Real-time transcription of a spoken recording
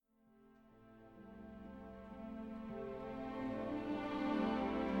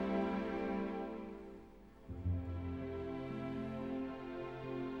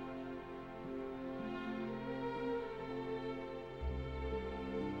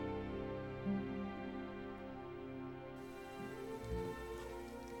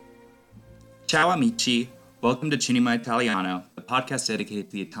Ciao amici, welcome to Cinema Italiano, the podcast dedicated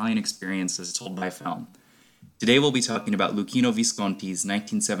to the Italian experience as told by film. Today we'll be talking about Luchino Visconti's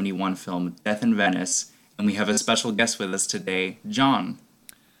 1971 film Death in Venice, and we have a special guest with us today, John.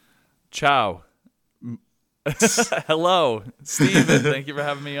 Ciao. Hello, Steven. Thank you for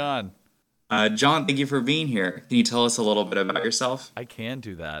having me on. John, thank you for being here. Can you tell us a little bit about yourself? I can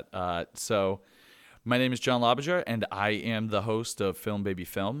do that. So my name is John Labager, and I am the host of Film Baby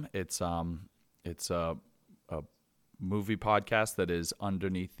Film. It's a movie podcast that is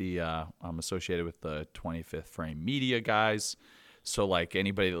underneath the I'm associated with the 25th Frame Media guys. So like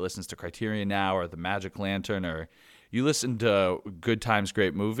anybody that listens to Criterion Now or the Magic Lantern, or you listen to Good Times,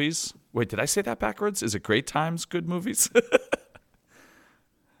 Great Movies. Wait, did I say that backwards? Is it Great Times, Good Movies?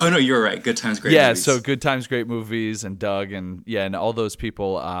 Oh, no, you're right. Good Times, Great Movies. Yeah, so Good Times, Great Movies, and Doug, and all those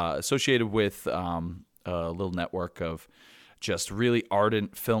people associated with a little network of just really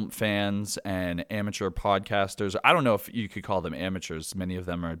ardent film fans and amateur podcasters. I don't know if you could call them amateurs. Many of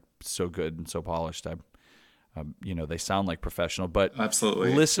them are so good and so polished. They sound like professional, but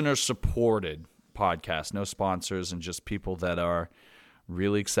absolutely listener-supported podcast, no sponsors, and just people that are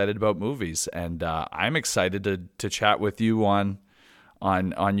really excited about movies. And I'm excited to chat with you on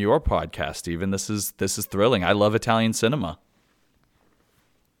your podcast, Stephen. This is thrilling. I love Italian cinema.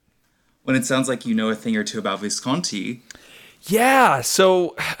 Well, it sounds like you know a thing or two about Visconti. Yeah,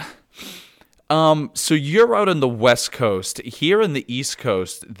 so you're out on the West Coast. Here in the East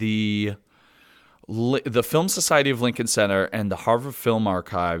Coast, the Film Society of Lincoln Center and the Harvard Film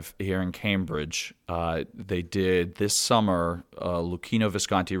Archive here in Cambridge, they did this summer a Luchino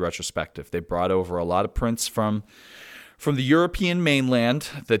Visconti retrospective. They brought over a lot of prints from the European mainland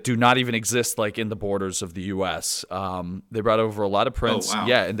that do not even exist like in the borders of the U.S. They brought over a lot of prints. Oh, wow.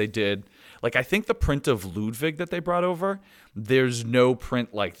 Yeah, and they did, like, I think the print of Ludwig that they brought over, there's no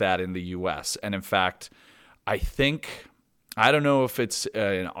print like that in the U.S. And in fact, I don't know if it's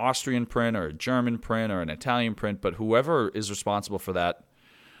an Austrian print or a German print or an Italian print, but whoever is responsible for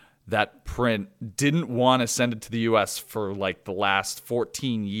that print didn't want to send it to the U.S. for like the last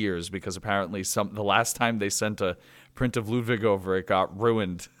 14 years because apparently the last time they sent a print of Ludwig over, it got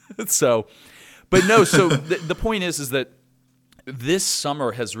ruined. So the point is that this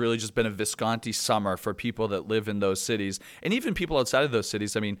summer has really just been a Visconti summer for people that live in those cities and even people outside of those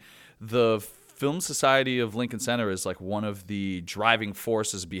cities. I mean, the Film Society of Lincoln Center is like one of the driving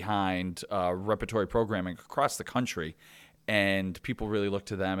forces behind repertory programming across the country. And people really look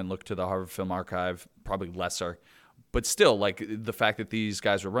to them and look to the Harvard Film Archive, probably lesser. But still, like the fact that these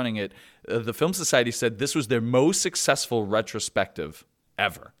guys were running it, the Film Society said this was their most successful retrospective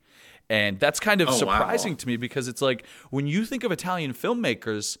ever. And that's kind of surprising to me because it's like when you think of Italian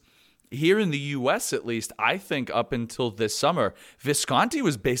filmmakers, here in the U.S. at least, I think up until this summer, Visconti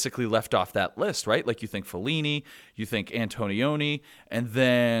was basically left off that list, right? Like you think Fellini, you think Antonioni, and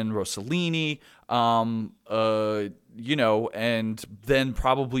then Rossellini, and then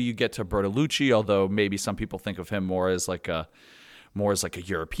probably you get to Bertolucci, although maybe some people think of him more as like a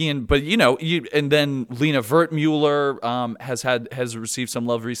European, but and then Lena Wertmuller has received some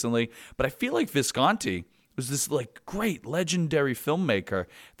love recently, but I feel like Visconti was this like great legendary filmmaker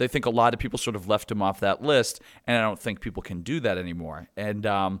that I think a lot of people sort of left him off that list, and I don't think people can do that anymore. And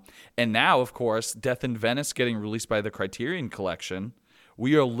now, of course, Death in Venice getting released by the Criterion Collection,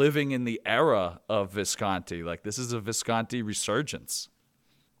 we are living in the era of Visconti. Like this is a Visconti resurgence.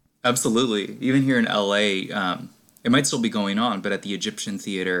 Absolutely. Even here in LA, it might still be going on, but at the Egyptian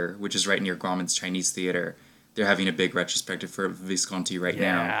Theater, which is right near Grauman's Chinese Theater, they're having a big retrospective for Visconti right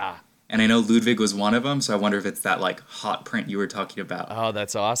now. And I know Ludwig was one of them, so I wonder if it's that like hot print you were talking about. Oh,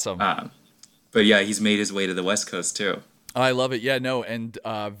 that's awesome. But yeah, he's made his way to the West Coast too. Oh, I love it. Yeah, no, and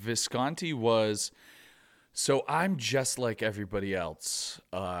Visconti was... So I'm just like everybody else,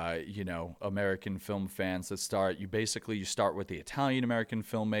 American film fans that start. You start with the Italian-American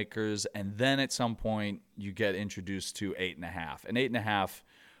filmmakers, and then at some point you get introduced to 8½. And 8½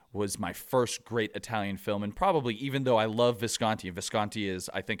 was my first great Italian film, and probably even though I love Visconti, and Visconti is,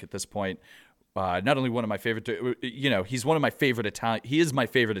 I think at this point, not only one of my favorite, he's one of my favorite Italian. He is my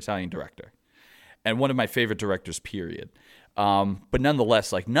favorite Italian director, and one of my favorite directors. Period. But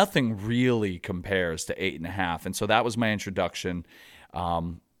nonetheless, like nothing really compares to 8½, and so that was my introduction.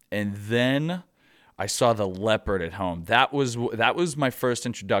 And then I saw The Leopard at home. That was my first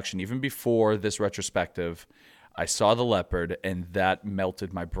introduction, even before this retrospective. I saw The Leopard, and that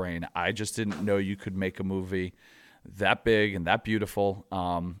melted my brain. I just didn't know you could make a movie that big and that beautiful,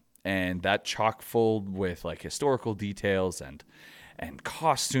 and that chock full with like historical details and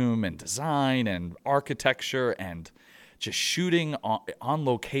costume and design and architecture and just shooting on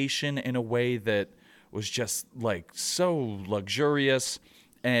location in a way that was just like so luxurious.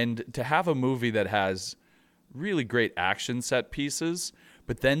 And to have a movie that has really great action set pieces,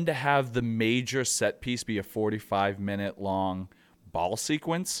 but then to have the major set piece be a 45-minute long ball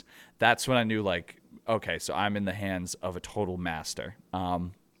sequence, that's when I knew, like, okay, so I'm in the hands of a total master.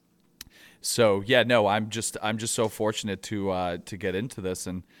 So yeah, no, I'm just so fortunate to get into this.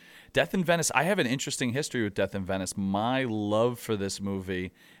 And Death in Venice, I have an interesting history with Death in Venice. My love for this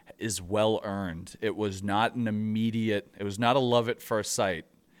movie is well earned. It was not a love at first sight.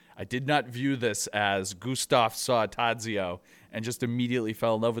 I did not view this as Gustav saw Tadzio and just immediately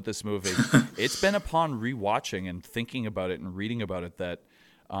fell in love with this movie. It's been upon rewatching and thinking about it and reading about it that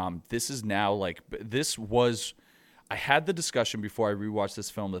this is now like, I had the discussion before I rewatched this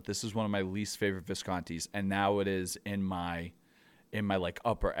film that this is one of my least favorite Viscontis, and now it is in my like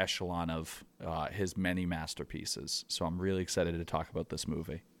upper echelon of his many masterpieces. So I'm really excited to talk about this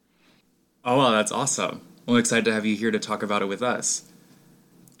movie. Oh, well, that's awesome. Well, I'm excited to have you here to talk about it with us.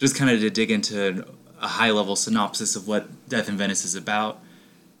 Just kind of to dig into a high-level synopsis of what Death in Venice is about.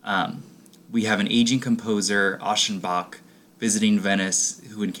 We have an aging composer, Aschenbach, visiting Venice,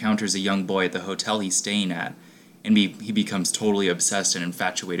 who encounters a young boy at the hotel he's staying at, and he becomes totally obsessed and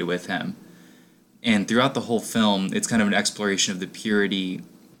infatuated with him. And throughout the whole film, it's kind of an exploration of the purity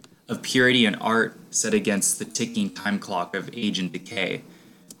and art set against the ticking time clock of age and decay,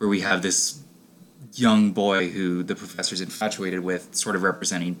 where we have this young boy who the professor's infatuated with, sort of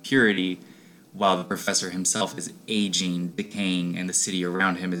representing purity, while the professor himself is aging, decaying, and the city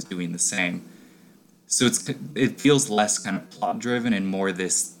around him is doing the same. So it feels less kind of plot-driven and more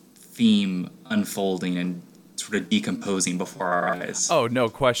this theme unfolding and sort of decomposing before our eyes. Oh, no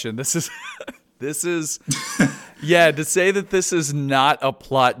question. This is yeah, to say that this is not a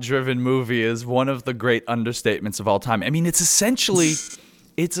plot-driven movie is one of the great understatements of all time. I mean, it's essentially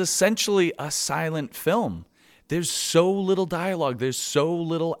a silent film. There's so little dialogue. There's so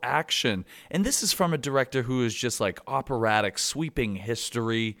little action. And this is from a director who is just like operatic, sweeping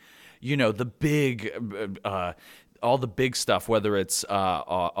history, the big, all the big stuff, whether it's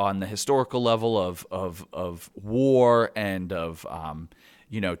on the historical level of war and of,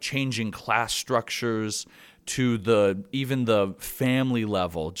 changing class structures to even the family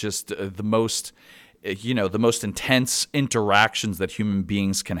level, just the most intense interactions that human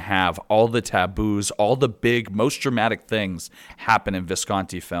beings can have, all the taboos, all the big, most dramatic things happen in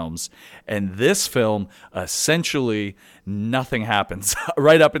Visconti films. And this film, essentially, nothing happens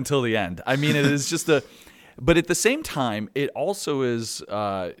right up until the end. I mean, it is just but at the same time, it also is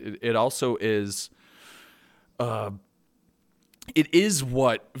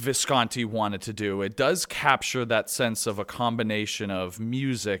what Visconti wanted to do. It does capture that sense of a combination of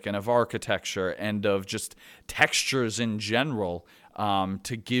music and of architecture and of just textures in general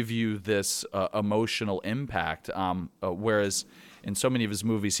to give you this emotional impact. Whereas in so many of his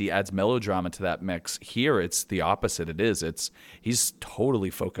movies, he adds melodrama to that mix. Here, it's the opposite. He's totally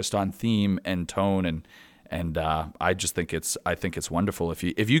focused on theme and tone, and I think it's wonderful.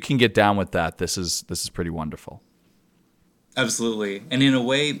 If you can get down with that, this is pretty wonderful. Absolutely. And in a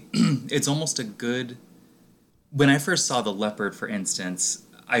way, it's almost when I first saw The Leopard, for instance,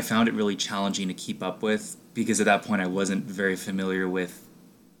 I found it really challenging to keep up with because at that point I wasn't very familiar with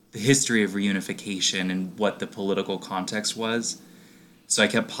the history of reunification and what the political context was. So I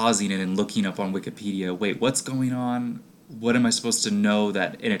kept pausing it and looking up on Wikipedia, wait, what's going on? What am I supposed to know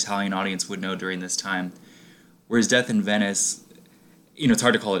that an Italian audience would know during this time? Whereas Death in Venice, it's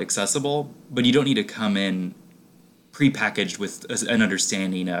hard to call it accessible, but you don't need to come in prepackaged with an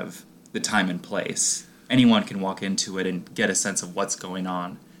understanding of the time and place. Anyone can walk into it and get a sense of what's going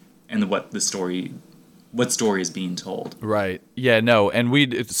on and what story is being told. Right. Yeah, no.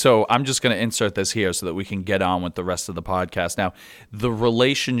 And so I'm just going to insert this here so that we can get on with the rest of the podcast. Now, the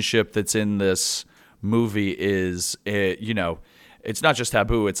relationship that's in this movie is, it's not just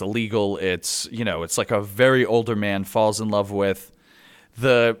taboo, it's illegal. It's, it's like a very older man falls in love with.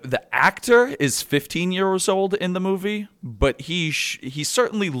 The actor is 15 years old in the movie, but he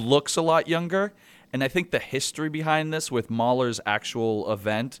certainly looks a lot younger. And I think the history behind this with Mahler's actual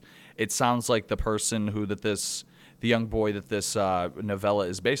event, it sounds like the person the young boy that this novella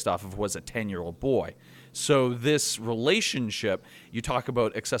is based off of was a 10-year-old boy. So this relationship, you talk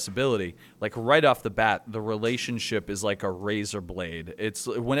about accessibility, like right off the bat, the relationship is like a razor blade. It's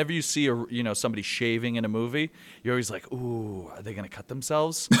whenever you see somebody shaving in a movie, you're always like, ooh, are they going to cut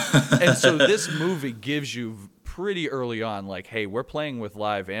themselves? And so this movie gives you pretty early on, like, hey, we're playing with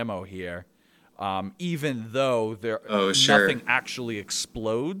live ammo here. Even though nothing actually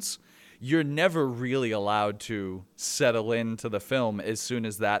explodes, you're never really allowed to settle into the film as soon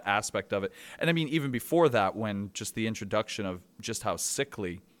as that aspect of it. And I mean, even before that, when just the introduction of just how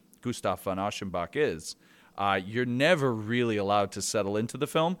sickly Gustav von Aschenbach is, you're never really allowed to settle into the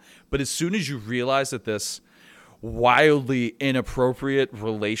film. But as soon as you realize that this wildly inappropriate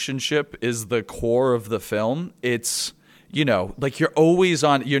relationship is the core of the film, it's, like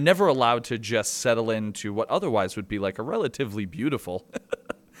you're never allowed to just settle into what otherwise would be like a relatively beautiful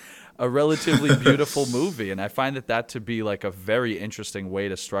movie. And I find that to be like a very interesting way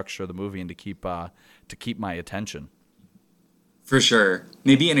to structure the movie and to keep my attention. For sure.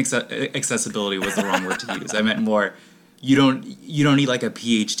 Maybe accessibility was the wrong word to use. I meant more, you don't need like a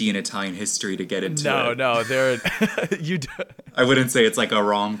PhD in Italian history to get into it. No, I wouldn't say it's like a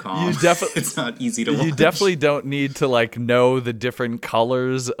rom-com. It's not easy to watch. You definitely don't need to like know the different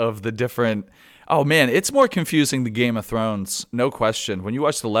colors of the different. Oh man, it's more confusing than Game of Thrones, no question. When you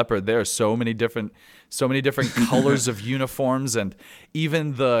watch The Leopard, there are so many different colors of uniforms, and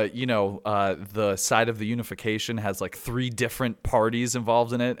even the side of the unification has like 3 different parties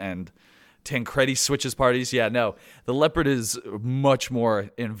involved in it, and Tancredi switches parties. Yeah, no, The Leopard is much more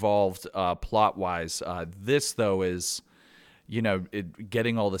involved plot-wise. This, though, is,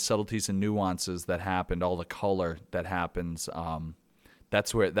 getting all the subtleties and nuances that happened, all the color that happens.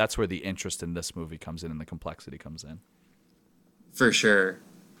 That's where the interest in this movie comes in and the complexity comes in. For sure.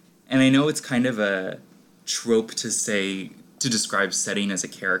 And I know it's kind of a trope to describe setting as a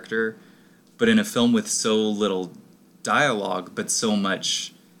character, but in a film with so little dialogue, but so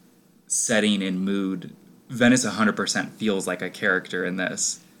much setting and mood, Venice 100% feels like a character in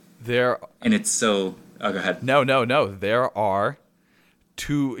this. And it's so... Oh, go ahead. No. There are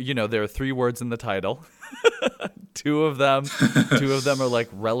 2, there are 3 words in the title. Two of them are like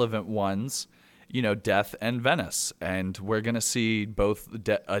relevant ones, death and Venice. And we're going to see both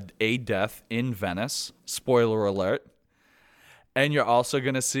a death in Venice, spoiler alert. And you're also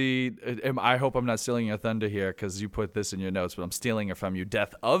going to see, I hope I'm not stealing your thunder here because you put this in your notes, but I'm stealing it from you,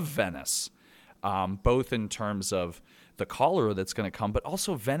 death of Venice, both in terms of the cholera that's going to come, but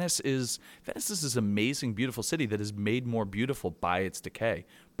also Venice is this amazing, beautiful city that is made more beautiful by its decay,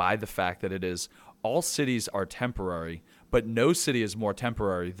 by the fact that it is, all cities are temporary, but no city is more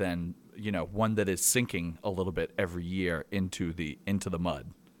temporary than, one that is sinking a little bit every year into the mud.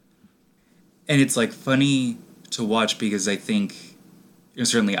 And it's like funny to watch because I think,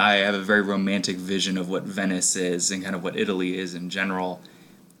 certainly I have a very romantic vision of what Venice is and kind of what Italy is in general.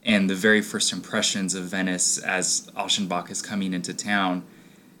 And the very first impressions of Venice as Aschenbach is coming into town,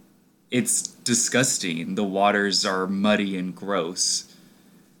 it's disgusting. The waters are muddy and gross.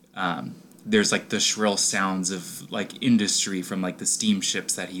 There's like the shrill sounds of like industry from like the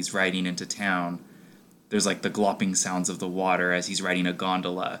steamships that he's riding into town. There's like the glopping sounds of the water as he's riding a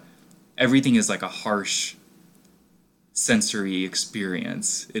gondola. Everything is like a harsh sensory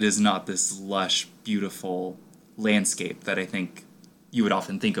experience. It is not this lush, beautiful landscape that I think you would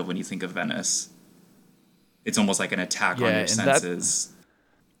often think of when you think of Venice. It's almost like an attack on your senses.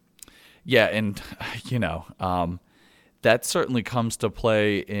 That certainly comes to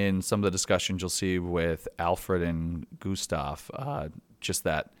play in some of the discussions you'll see with Alfred and Gustav. Just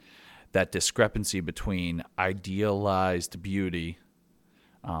that discrepancy between idealized beauty,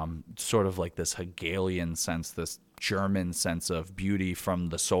 sort of like this Hegelian sense, this German sense of beauty from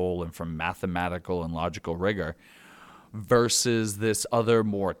the soul and from mathematical and logical rigor, versus this other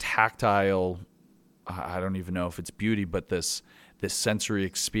more tactile, I don't even know if it's beauty, but this sensory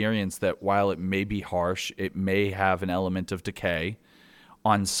experience that while it may be harsh, it may have an element of decay.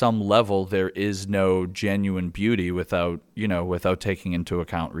 On some level, there is no genuine beauty without taking into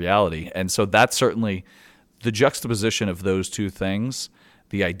account reality. And so that's certainly the juxtaposition of those two things,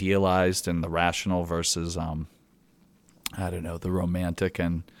 the idealized and the rational versus, the romantic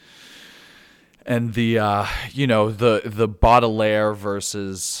and the the Baudelaire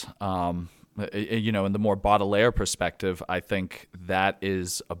versus in the more Baudelaire perspective, I think that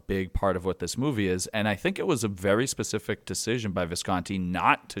is a big part of what this movie is. And I think it was a very specific decision by Visconti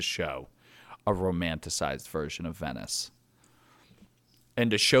not to show a romanticized version of Venice. And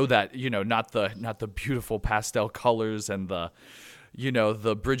to show that, not the beautiful pastel colors and the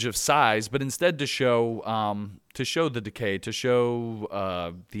Bridge of Sighs, but instead to show the decay, to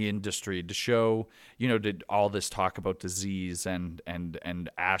show the industry, to show did all this talk about disease and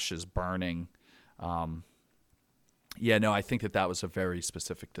ashes burning. I think that was a very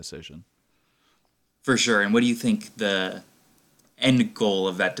specific decision. For sure. And what do you think the end goal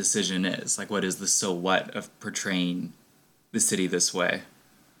of that decision is? Like, what is the so what of portraying the city this way?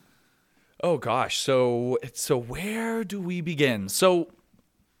 Oh gosh, so where do we begin? So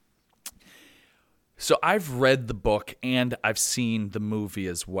So I've read the book and I've seen the movie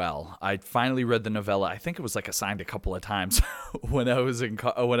as well. I finally read the novella. I think it was like assigned a couple of times when I was in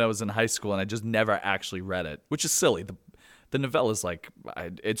high school, and I just never actually read it, which is silly. The novella is like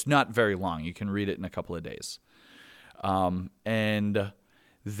it's not very long. You can read it in a couple of days, and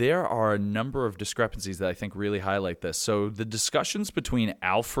there are a number of discrepancies that I think really highlight this. So the discussions between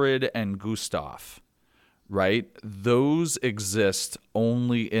Alfred and Gustav, right? Those exist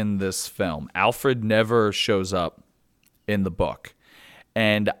only in this film. Alfred never shows up in the book.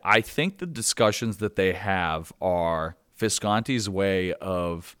 And I think the discussions that they have are Visconti's way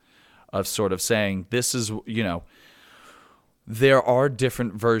of sort of saying, this is, there are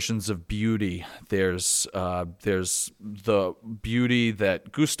different versions of beauty. There's the beauty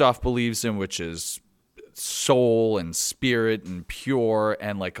that Gustav believes in, which is soul and spirit and pure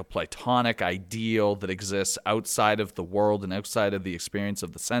and like a platonic ideal that exists outside of the world and outside of the experience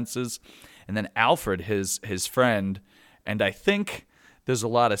of the senses. And then Alfred, his friend, and I think there's a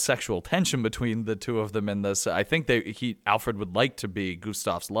lot of sexual tension between the two of them in this. I think Alfred would like to be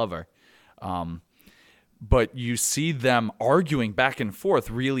Gustav's lover. But you see them arguing back and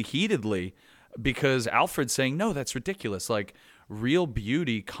forth really heatedly because Alfred's saying, no, that's ridiculous. Like, real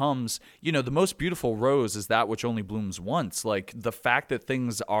beauty comes, the most beautiful rose is that which only blooms once. Like, the fact that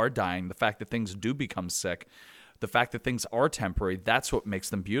things are dying, the fact that things do become sick, the fact that things are temporary, that's what makes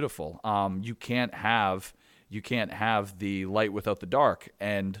them beautiful. You can't have the light without the dark.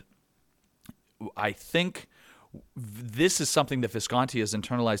 And I think this is something that Visconti has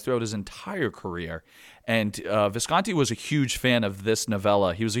internalized throughout his entire career. And Visconti was a huge fan of this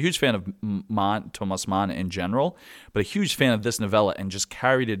novella. He was a huge fan of Thomas Mann in general, but a huge fan of this novella, and just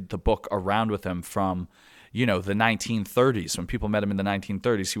carried the book around with him from, the 1930s. When people met him in the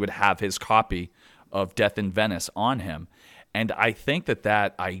 1930s, he would have his copy of Death in Venice on him. And I think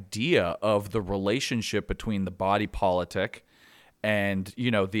that idea of the relationship between the body politic and,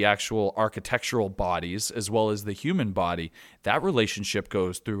 the actual architectural bodies as well as the human body, that relationship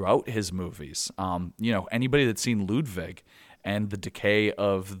goes throughout his movies. Anybody that's seen Ludwig and the decay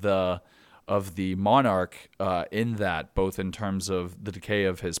of the monarch in that, both in terms of the decay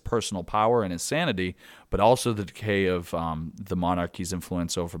of his personal power and his sanity, but also the decay of the monarchy's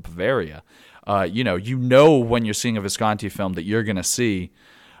influence over Bavaria. When you're seeing a Visconti film that you're going to see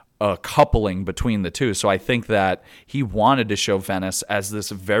a coupling between the two. So I think that he wanted to show Venice as this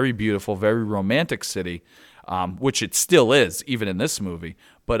very beautiful, very romantic city, which it still is, even in this movie,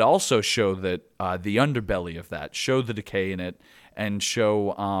 but also show that the underbelly of that, show the decay in it, and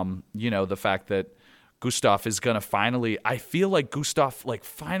show, the fact that Gustav is going to finally, I feel like Gustav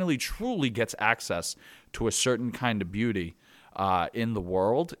finally truly gets access to a certain kind of beauty in the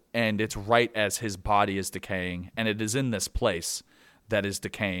world, and it's right as his body is decaying, and it is in this place that is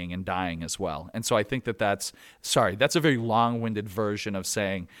decaying and dying as well. And so I think that's a very long-winded version of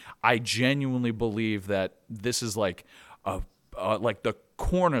saying I genuinely believe that this is like the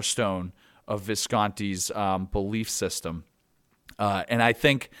cornerstone of Visconti's belief system. And I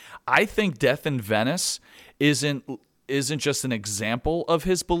think Death in Venice isn't just an example of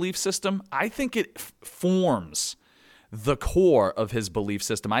his belief system. I think it forms the core of his belief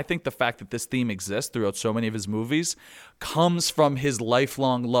system. I think the fact that this theme exists throughout so many of his movies comes from his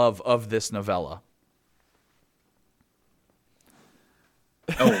lifelong love of this novella.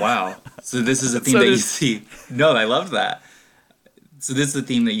 Oh, wow. So this is a theme that you see. No, I love that. So this is a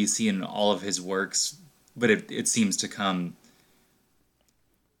theme that you see in all of his works, but it seems to come...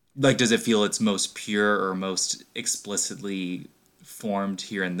 Like, does it feel its most pure or most explicitly formed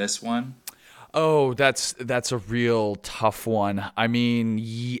here in this one? Oh, that's a real tough one. I mean,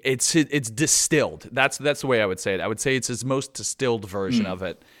 it's distilled. That's the way I would say it. I would say it's his most distilled version of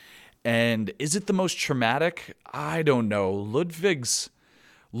it. And is it the most traumatic? I don't know. Ludwig's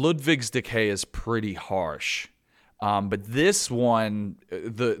decay is pretty harsh. But this one,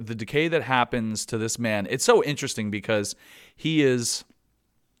 the decay that happens to this man, it's so interesting because he is...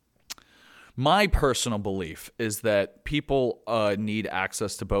 My personal belief is that people need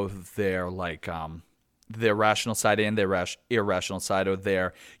access to both their rational side and their irrational side, or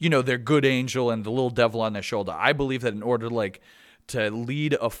their good angel and the little devil on their shoulder. I believe that in order to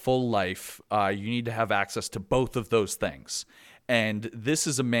lead a full life, you need to have access to both of those things. And this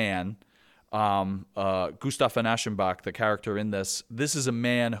is a man, Gustav von Aschenbach, the character in this. This is a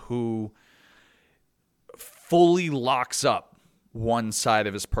man who fully locks up one side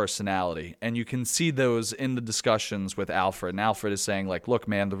of his personality. And you can see those in the discussions with Alfred. And Alfred is saying, like, look,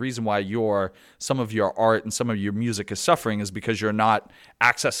 man, the reason why some of your art and some of your music is suffering is because you're not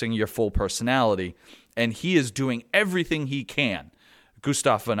accessing your full personality. And he is doing everything he can,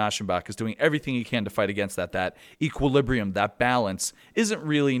 Gustav von Aschenbach is doing everything he can to fight against that. That equilibrium, that balance isn't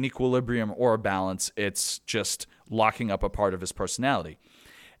really an equilibrium or a balance. It's just locking up a part of his personality.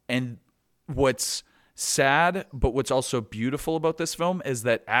 And what's sad, but what's also beautiful about this film is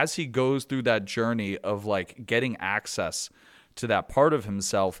that as he goes through that journey of like getting access to that part of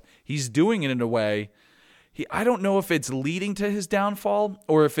himself, he's doing it in a way. I don't know if it's leading to his downfall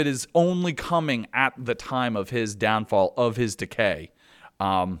or if it is only coming at the time of his downfall, of his decay.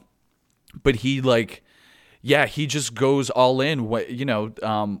 But he he just goes all in. One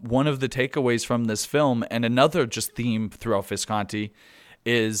of the takeaways from this film, and another just theme throughout Visconti,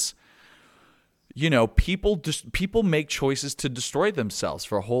 is, people make choices to destroy themselves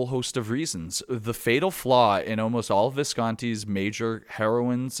for a whole host of reasons. The fatal flaw in almost all of Visconti's major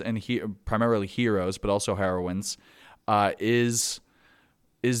heroines and primarily heroes, but also heroines, is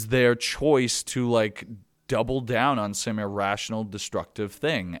their choice to double down on some irrational, destructive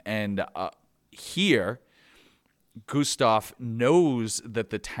thing. And here, Gustav knows that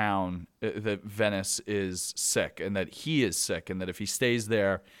the town, that Venice is sick, and that he is sick, and that if he stays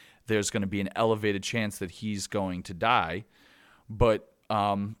there, there's going to be an elevated chance that he's going to die. But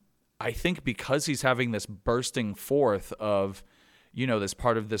I think because he's having this bursting forth of, this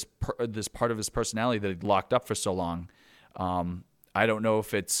part of his personality that he locked up for so long. I don't know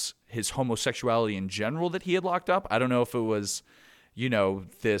if it's his homosexuality in general that he had locked up. I don't know if it was,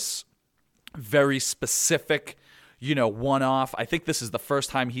 this very specific, one-off. I think this is the first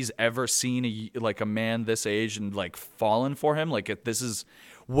time he's ever seen a man this age and fallen for him. This is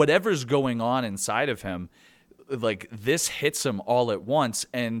whatever's going on inside of him. This hits him all at once,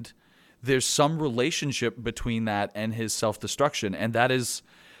 and there's some relationship between that and his self-destruction, and that is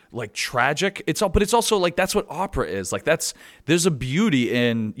tragic. But it's also that's what opera is. There's a beauty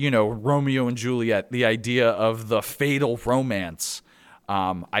in, Romeo and Juliet, the idea of the fatal romance.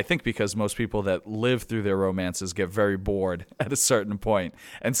 I think because most people that live through their romances get very bored at a certain point.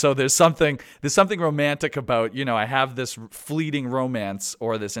 And so there's something romantic about, I have this fleeting romance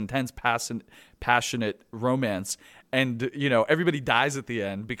or this intense passionate romance, and, everybody dies at the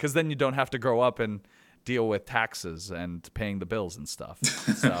end, because then you don't have to grow up and deal with taxes and paying the bills and stuff.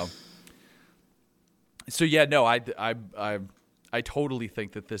 So yeah, no, I totally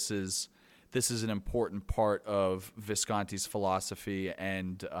think that this is an important part of Visconti's philosophy,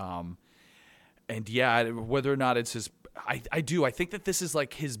 and yeah, whether or not it's his, I think that this is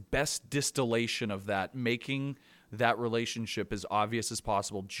his best distillation of that, making that relationship as obvious as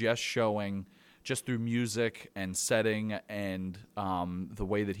possible, just through music and setting and the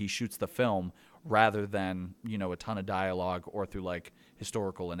way that he shoots the film, rather than, a ton of dialogue or through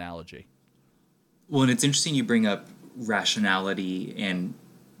historical analogy. Well, and it's interesting you bring up rationality and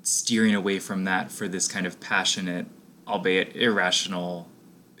steering away from that for this kind of passionate, albeit irrational,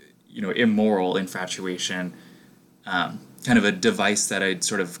 immoral infatuation. Kind of a device that I'd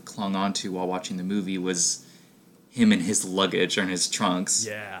sort of clung onto while watching the movie was him and his luggage or in his trunks.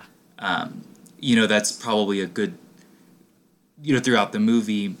 Yeah. That's probably a good, throughout the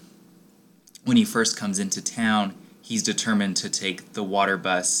movie, when he first comes into town, he's determined to take the water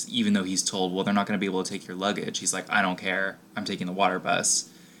bus, even though he's told, well, they're not going to be able to take your luggage. He's like, I don't care. I'm taking the water bus.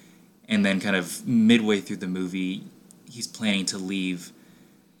 And then kind of midway through the movie, he's planning to leave,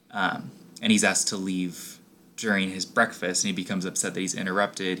 and he's asked to leave during his breakfast, and he becomes upset that he's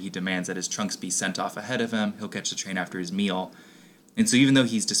interrupted. He demands that his trunks be sent off ahead of him. He'll catch the train after his meal. And so even though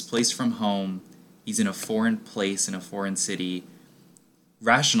he's displaced from home, he's in a foreign place, in a foreign city,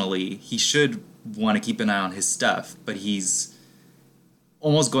 rationally, he should want to keep an eye on his stuff, but he's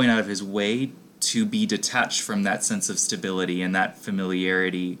almost going out of his way to be detached from that sense of stability and that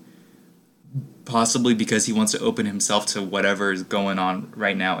familiarity, possibly because he wants to open himself to whatever is going on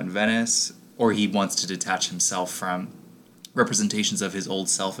right now in Venice, or he wants to detach himself from representations of his old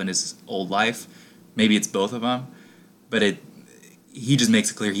self and his old life. Maybe it's both of them, but he just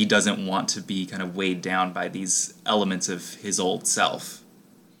makes it clear he doesn't want to be kind of weighed down by these elements of his old self.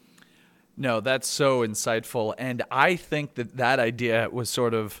 No, that's so insightful, and I think that idea was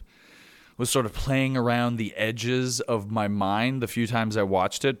sort of playing around the edges of my mind the few times I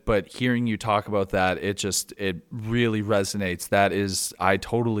watched it. But hearing you talk about that, it really resonates. I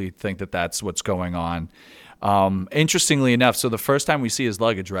totally think that that's what's going on. Interestingly enough, so the first time we see his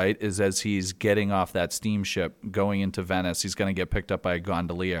luggage, right, is as he's getting off that steamship going into Venice. He's going to get picked up by a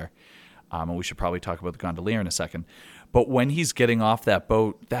gondolier, and we should probably talk about the gondolier in a second. But when he's getting off that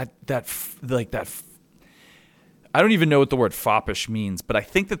boat, that I don't even know what the word foppish means, but I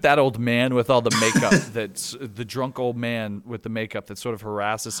think that old man with all the makeup, that's the drunk old man with the makeup that sort of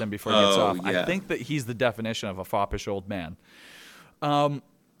harasses him before he gets off. Yeah. I think that he's the definition of a foppish old man.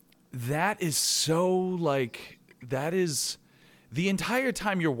 That is so like that is the entire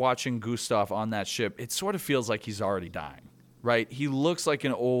time you're watching Gustav on that ship, it sort of feels like he's already dying, right? He looks like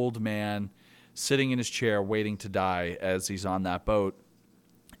an old man sitting in his chair waiting to die as he's on that boat.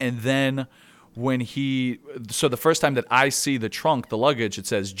 And then so the first time that I see the trunk, the luggage, it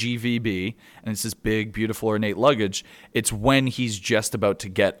says GVB, and it's this big, beautiful, ornate luggage. It's when he's just about to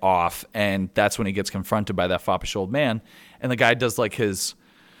get off, and that's when he gets confronted by that foppish old man. And the guy does like his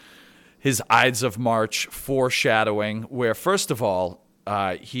Ides of March foreshadowing, where first of all,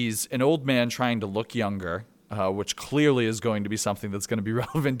 he's an old man trying to look younger, which clearly is going to be something that's going to be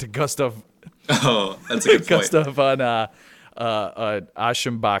relevant to Gustav. Oh, that's a good point. Gustav on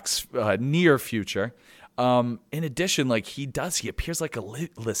Aschenbach's near future. In addition, like he appears like a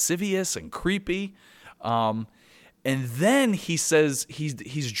lascivious and creepy. And then he says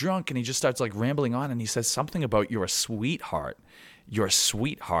he's drunk and he just starts like rambling on, and he says something about your sweetheart,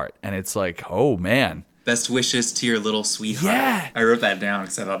 and it's like, oh man. Best wishes to your little sweetheart. Yeah. I wrote that down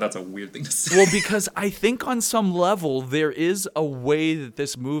because I thought that's a weird thing to say. Well, because I think on some level there is a way that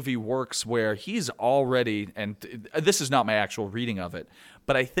this movie works where he's already, and this is not my actual reading of it,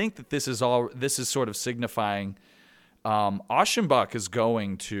 but I think that this is sort of signifying Aschenbach is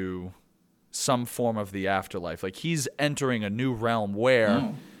going to some form of the afterlife. Like he's entering a new realm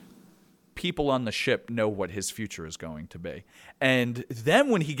where people on the ship know what his future is going to be. And then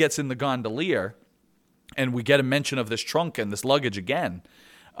when he gets in the gondolier, and we get a mention of this trunk and this luggage again.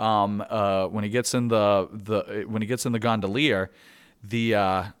 When he gets in the gondolier,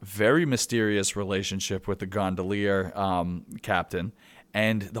 the very mysterious relationship with the gondolier captain,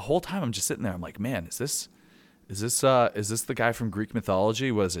 and the whole time I'm just sitting there. I'm like, man, is this the guy from Greek mythology?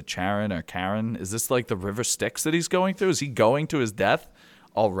 Was it Charon or Karen? Is this like the river Styx that he's going through? Is he going to his death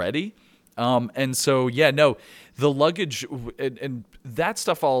already? And so, yeah, no, the luggage and that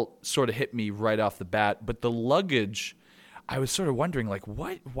stuff all sort of hit me right off the bat. But the luggage, I was sort of wondering, like,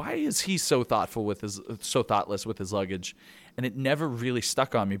 why is he so thoughtless with his luggage? And it never really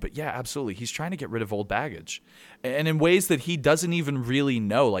stuck on me. But yeah, absolutely. He's trying to get rid of old baggage, and in ways that he doesn't even really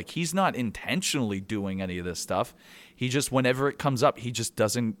know. Like, he's not intentionally doing any of this stuff. He just, whenever it comes up, he just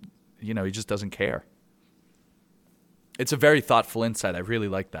doesn't care. It's a very thoughtful insight. I really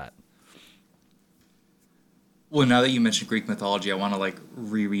like that. Well, now that you mentioned Greek mythology, I want to like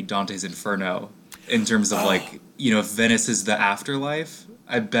reread Dante's Inferno in terms of if Venice is the afterlife.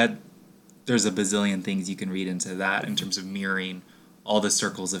 I bet there's a bazillion things you can read into that in terms of mirroring all the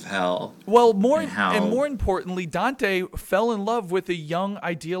circles of hell. Well, more importantly, Dante fell in love with a young,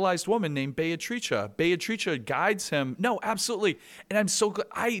 idealized woman named Beatrice. Beatrice guides him. No, absolutely. And I'm so glad.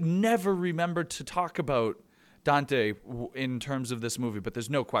 I never remembered to talk about Dante in terms of this movie, but there's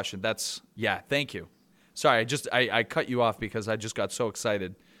no question. Thank you. Sorry, I cut you off because I just got so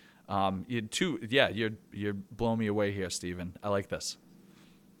excited. You're blowing me away here, Steven. I like this.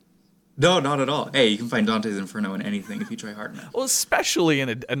 No, not at all. Hey, you can find Dante's Inferno in anything if you try hard enough. Well, especially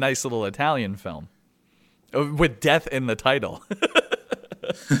in a nice little Italian film with death in the title.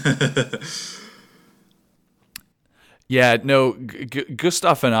 Yeah, no,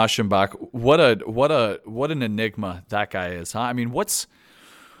 Gustav von Aschenbach. What an enigma that guy is, huh? I mean, what's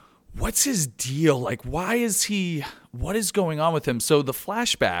his deal? Like, what is going on with him? So the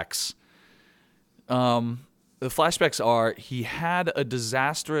flashbacks are he had a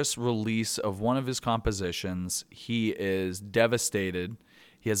disastrous release of one of his compositions. He is devastated.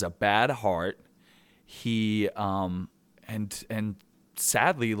 He has a bad heart. He and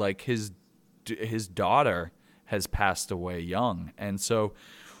sadly, like his daughter has passed away young. And so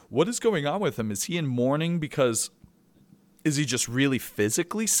what is going on with him? Is he in mourning because is he just really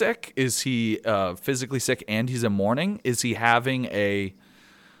physically sick? Is he physically sick and he's in mourning? Is he having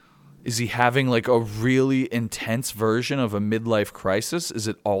like a really intense version of a midlife crisis? Is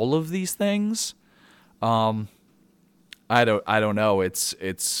it all of these things? I don't know.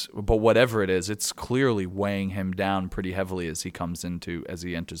 But whatever it is, it's clearly weighing him down pretty heavily as he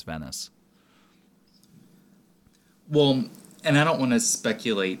enters Venice. Well, and I don't want to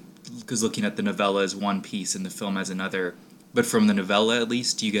speculate because looking at the novella as one piece and the film as another. But from the novella, at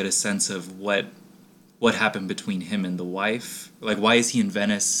least, you get a sense of what happened between him and the wife. Like, why is he in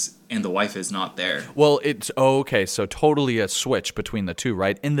Venice and the wife is not there? Well, okay. So totally a switch between the two,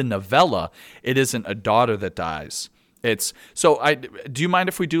 right? In the novella, it isn't a daughter that dies. Do you mind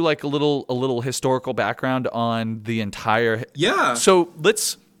if we do like a little historical background on the entire? Yeah. So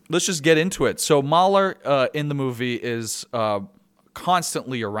let's just get into it. So Mahler in the movie is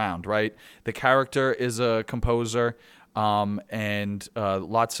constantly around, right? The character is a composer. And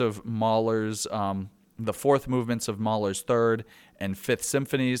lots of Mahler's, the fourth movements of Mahler's third and Fifth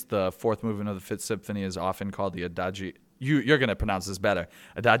Symphonies. The fourth movement of the Fifth Symphony is often called the Adagio. You're going to pronounce this better.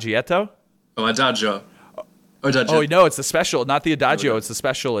 Adagietto? Oh, Adagio. Oh, no, it's the special, not the Adagio. It's the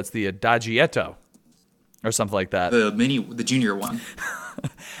special. It's the Adagietto or something like that. The junior one.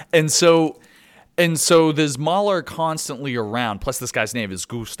 And so there's Mahler constantly around. Plus, this guy's name is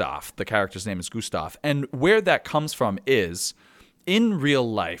Gustav. The character's name is Gustav. And where that comes from is, in real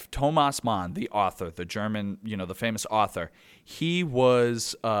life, Thomas Mann, the author, the German, the famous author, he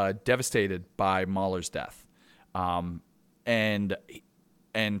was devastated by Mahler's death. And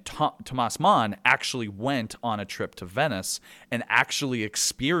Thomas Mann actually went on a trip to Venice and actually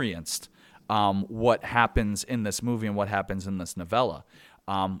experienced what happens in this movie and what happens in this novella,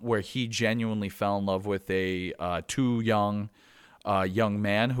 where he genuinely fell in love with a too young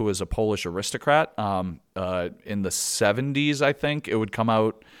man who was a Polish aristocrat. In the 70s, I think, it would come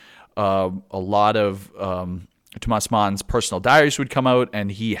out. A lot of Thomas Mann's personal diaries would come out, and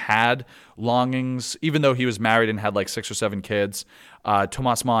he had longings, even though he was married and had like 6 or 7 kids.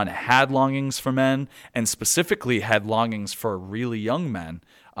 Thomas Mann had longings for men, and specifically had longings for really young men,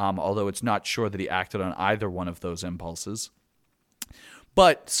 although it's not sure that he acted on either one of those impulses.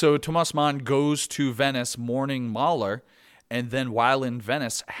 But so Thomas Mann goes to Venice mourning Mahler, and then while in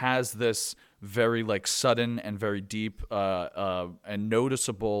Venice has this very like sudden and very deep and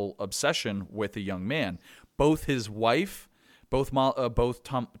noticeable obsession with a young man. Both his wife,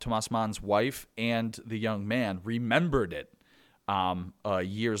 Thomas Mann's wife and the young man remembered it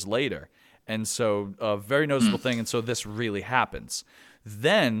years later. And so a very noticeable thing. And so this really happens.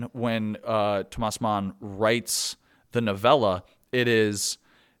 Then when Thomas Mann writes the novella, it is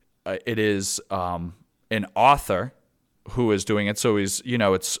an author who is doing it. So he's,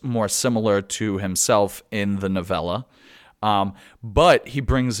 it's more similar to himself in the novella. But he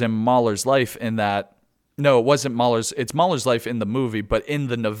brings in Mahler's life in that. No, it wasn't Mahler's. It's Mahler's life in the movie, but in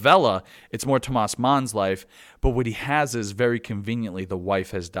the novella, it's more Thomas Mann's life. But what he has is, very conveniently, the wife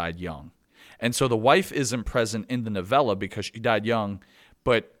has died young. And so the wife isn't present in the novella because she died young,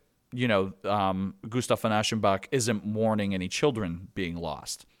 but, Gustav von Aschenbach isn't mourning any children being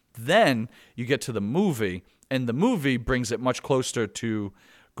lost. Then you get to the movie, and the movie brings it much closer to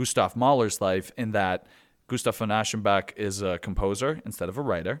Gustav Mahler's life in that Gustav von Aschenbach is a composer instead of a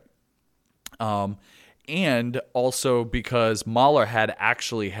writer. And also because Mahler had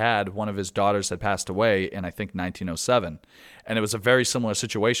actually had one of his daughters had passed away in, I think, 1907. And it was a very similar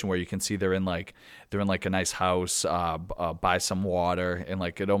situation where you can see they're in like a nice house by some water, and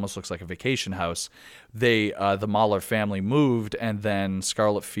like it almost looks like a vacation house. The Mahler family moved, and then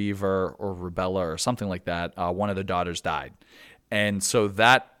scarlet fever or rubella or something like that, one of the daughters died. And so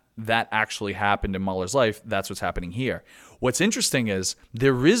that actually happened in Mahler's life. That's what's happening here. What's interesting is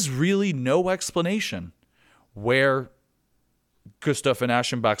there is really no explanation where Gustav von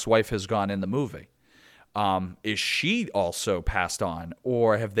Aschenbach's wife has gone in the movie. Is she also passed on,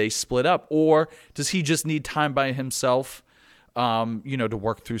 or have they split up, or does he just need time by himself, to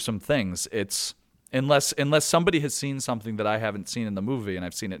work through some things? It's unless somebody has seen something that I haven't seen in the movie, and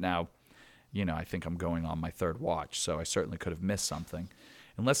I've seen it now. I think I'm going on my third watch, so I certainly could have missed something.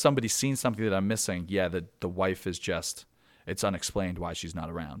 Unless somebody's seen something that I'm missing, the wife is just, it's unexplained why she's not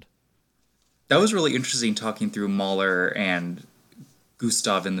around. That was really interesting, talking through Mahler and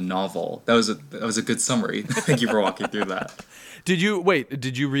Gustav in the novel. That was a good summary. Thank you for walking through that. Did you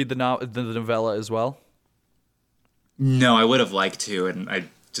read the novella as well? No, I would have liked to, and I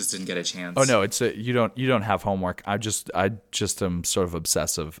just didn't get a chance. Oh no, you don't have homework. I just am sort of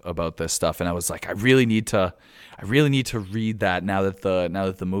obsessive about this stuff, and I was like, I really need to read that now that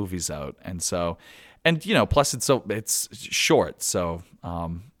the movie's out. And so, plus it's short, so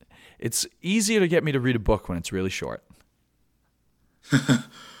it's easier to get me to read a book when it's really short.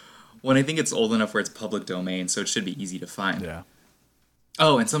 Well, I think it's old enough where it's public domain, so it should be easy to find. Yeah.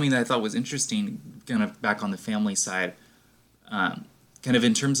 Oh, and something that I thought was interesting, kind of back on the family side, kind of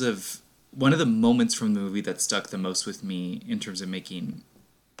in terms of one of the moments from the movie that stuck the most with me in terms of making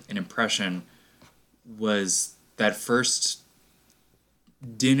an impression was that first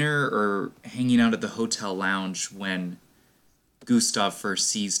dinner or hanging out at the hotel lounge when Gustav first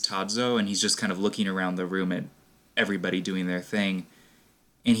sees Tadzo, and he's just kind of looking around the room at everybody doing their thing,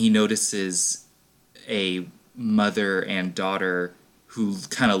 and he notices a mother and daughter who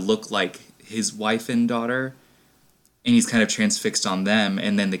kind of look like his wife and daughter, and he's kind of transfixed on them,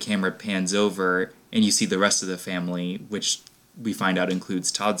 and then the camera pans over and you see the rest of the family, which we find out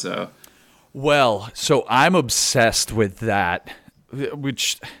includes Tadzo. Well, so I'm obsessed with that,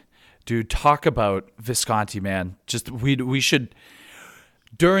 which, dude, talk about Visconti, man. Just we should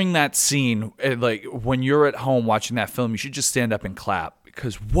during that scene, like when you're at home watching that film, you should just stand up and clap,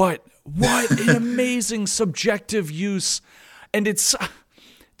 because what an amazing subjective use. And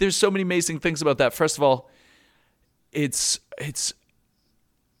there's so many amazing things about that. First of all, it's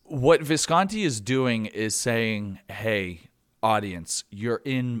what Visconti is doing is saying, hey, audience, you're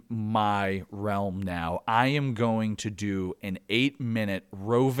in my realm now. I am going to do an 8-minute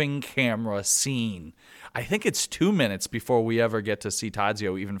roving camera scene. I think it's 2 minutes before we ever get to see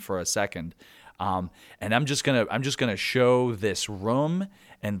Tadzio, even for a second. And I'm just gonna show this room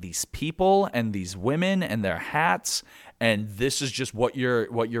and these people and these women and their hats, and this is just what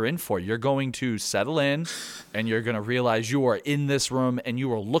you're in for. You're going to settle in, and you're gonna realize you are in this room and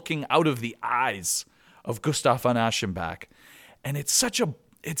you are looking out of the eyes of Gustav von Aschenbach. And it's such a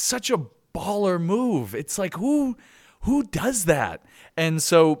baller move. It's like, who does that? And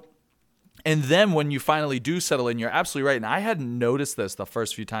then when you finally do settle in, you're absolutely right. And I hadn't noticed this the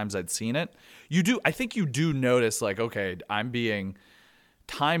first few times I'd seen it. I think you do notice, like, okay,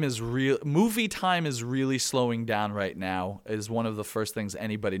 movie time is really slowing down right now, is one of the first things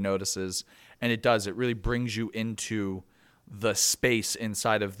anybody notices. And it does. It really brings you into the space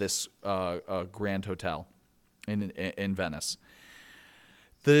inside of this grand hotel in Venice.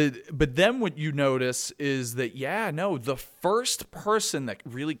 But then what you notice is that, the first person that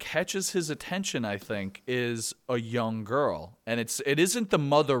really catches his attention, I think, is a young girl. And it isn't the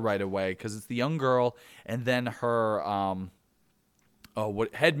mother right away, because it's the young girl and then her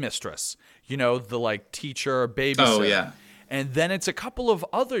headmistress, the like teacher, babysitter. Oh, yeah. And then it's a couple of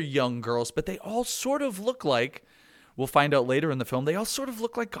other young girls, but they all sort of look like, we'll find out later in the film, they all sort of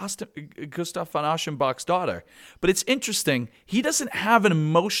look like Gustav von Aschenbach's daughter. But it's interesting, he doesn't have an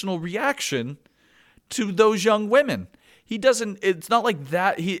emotional reaction to those young women. He doesn't, it's not like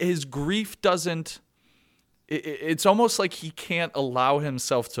that, his grief doesn't, it's almost like he can't allow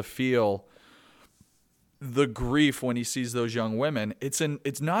himself to feel the grief when he sees those young women. It's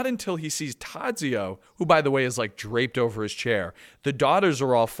not until he sees Tadzio, who, by the way, is like draped over his chair. The daughters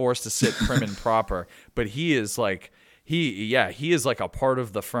are all forced to sit prim and proper, but he is like, he is like a part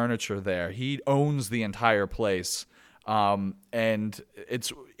of the furniture there. He owns the entire place. And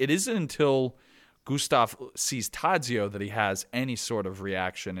it isn't until Gustav sees Tadzio that he has any sort of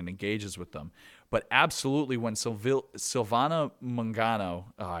reaction and engages with them. But absolutely, when Silvana Mangano,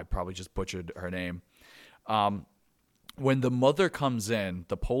 I probably just butchered her name, when the mother comes in,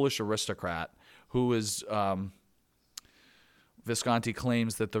 the Polish aristocrat, who is Visconti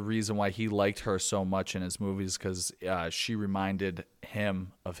claims that the reason why he liked her so much in his movies because she reminded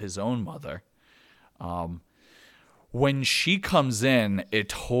him of his own mother. When she comes in, it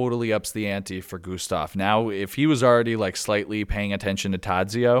totally ups the ante for Gustav. Now, if he was already like slightly paying attention to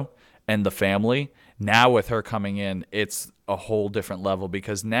Tadzio and the family, now with her coming in, it's a whole different level,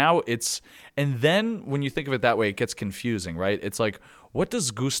 because now and then when you think of it that way, it gets confusing, right? It's like, what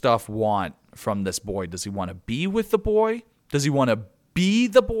does Gustav want from this boy? Does he want to be with the boy? Does he want to be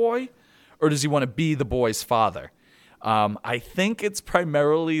the boy? Or does he want to be the boy's father? I think it's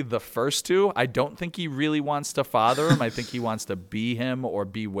primarily the first two. I don't think he really wants to father him. I think he wants to be him or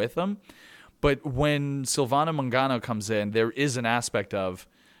be with him. But when Silvana Mangano comes in, there is an aspect of,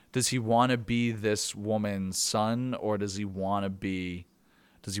 does he want to be this woman's son, or does he want to be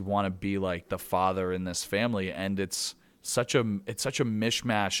like the father in this family? And it's such a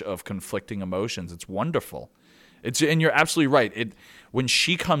mishmash of conflicting emotions. It's wonderful. And you're absolutely right. When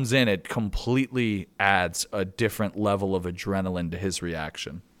she comes in, it completely adds a different level of adrenaline to his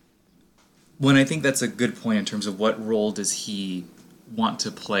reaction. Well, I think that's a good point in terms of what role does he want to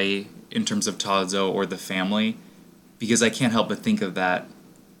play in terms of Tadzio or the family, because I can't help but think of that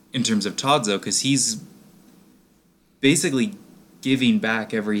in terms of Tadzio, because he's basically giving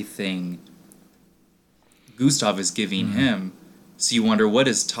back everything Gustav is giving him. So you wonder, what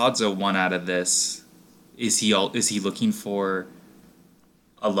does Tadzio want out of this? Is he looking for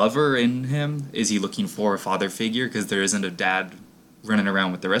a lover in him? Is he looking for a father figure? Because there isn't a dad running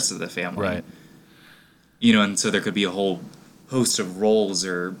around with the rest of the family. Right. And so there could be a whole host of roles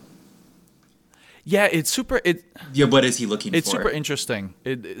or... Yeah, it's super... what is he looking for? It's super interesting.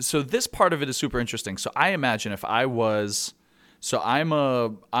 So this part of it is super interesting. So I imagine if I was... So I'm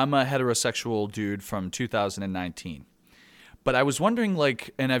a heterosexual dude from 2019. But I was wondering,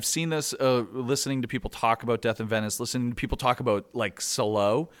 like, and I've seen this listening to people talk about Death in Venice, listening to people talk about, like,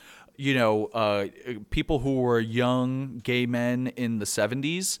 Salo, people who were young gay men in the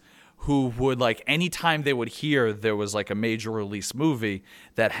 70s who would, like, anytime they would hear there was, like, a major release movie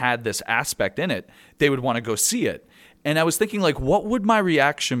that had this aspect in it, they would want to go see it. And I was thinking, like, what would my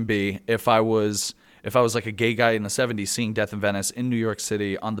reaction be if I was if I was like a gay guy in the 70s seeing Death in Venice in New York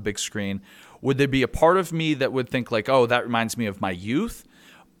City on the big screen, would there be a part of me that would think like, oh, that reminds me of my youth?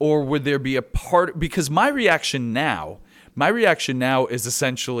 Or would there be a part, because my reaction now is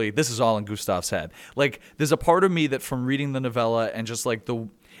essentially, this is all in Gustav's head. Like, there's a part of me that from reading the novella and just like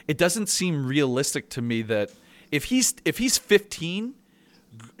it doesn't seem realistic to me that if he's 15,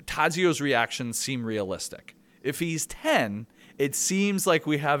 Tadzio's reactions seem realistic. If he's 10, it seems like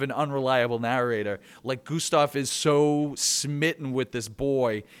we have an unreliable narrator. Like, Gustav is so smitten with this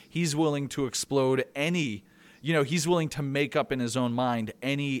boy, he's willing to explode he's willing to make up in his own mind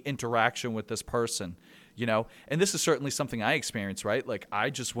any interaction with this person, And this is certainly something I experienced, right? Like, I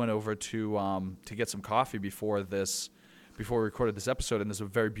just went over to get some coffee before we recorded this episode, and there's a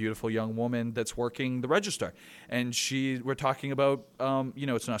very beautiful young woman that's working the register. And we're talking about,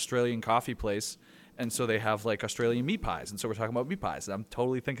 it's an Australian coffee place, and so they have like Australian meat pies. And so we're talking about meat pies, and I'm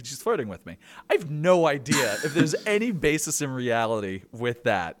totally thinking she's flirting with me. I have no idea if there's any basis in reality with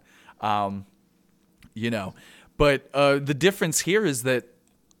that. But the difference here is that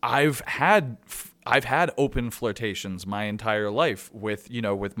I've had open flirtations my entire life with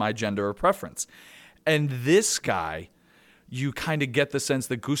my gender or preference. And this guy, you kind of get the sense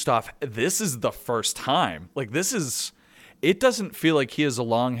that Gustav, this is the first time. Like, it doesn't feel like he has a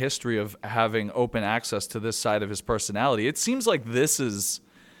long history of having open access to this side of his personality. It seems like this is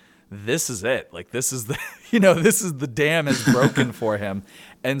it. Like, this is the, this is the dam is broken for him.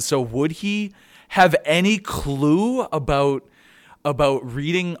 And so would he have any clue about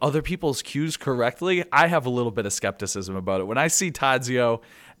reading other people's cues correctly? I have a little bit of skepticism about it. When I see Tadzio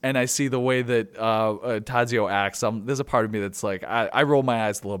and I see the way that Tadzio acts, there's a part of me that's like, I roll my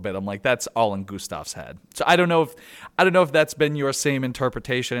eyes a little bit. I'm like, that's all in Gustav's head. So I don't know if that's been your same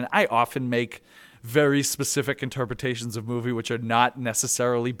interpretation. And I often make very specific interpretations of movie which are not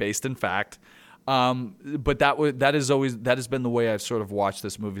necessarily based in fact. But that has been the way I've sort of watched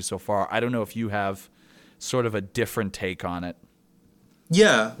this movie so far. I don't know if you have sort of a different take on it.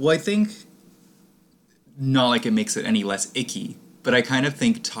 Yeah, well, I think not like it makes it any less icky, but I kind of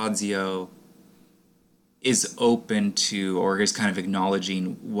think Tadzio is open to, or is kind of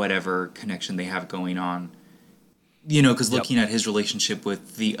acknowledging whatever connection they have going on. Because looking at his relationship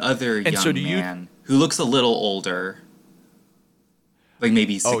with the other young man who looks a little older, like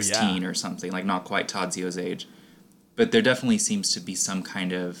maybe 16 or something, like not quite Tadzio's age. But there definitely seems to be some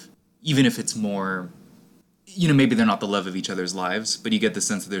kind of, even if it's more, maybe they're not the love of each other's lives, but you get the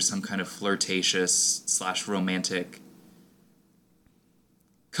sense that there's some kind of flirtatious / romantic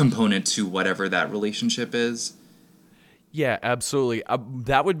component to whatever that relationship is. Yeah, absolutely.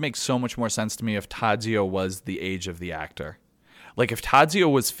 That would make so much more sense to me if Tadzio was the age of the actor. Like, if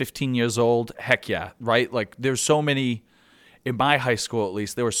Tadzio was 15 years old, heck yeah, right? Like, there's so many... In my high school, at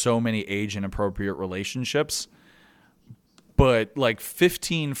least, there were so many age-inappropriate relationships. But, like,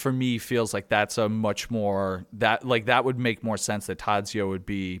 15 for me feels like that's a much more... That would make more sense that Tadzio would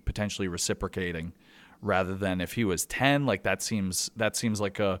be potentially reciprocating rather than if he was 10. Like, that seems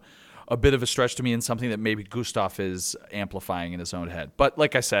like a bit of a stretch to me and something that maybe Gustav is amplifying in his own head. But,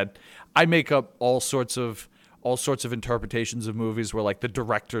 like I said, I make up all sorts of interpretations of movies where, like, the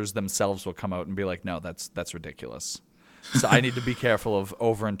directors themselves will come out and be like, no, that's ridiculous. So I need to be careful of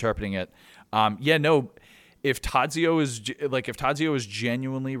over-interpreting it. If Tadzio is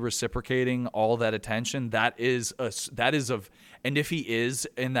genuinely reciprocating all that attention, and if he is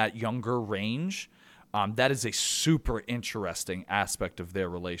in that younger range, that is a super interesting aspect of their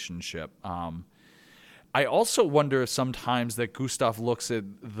relationship. I also wonder sometimes that Gustav looks at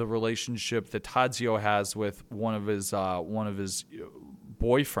the relationship that Tadzio has with one of his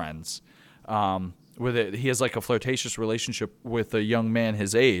boyfriends. He has like a flirtatious relationship with a young man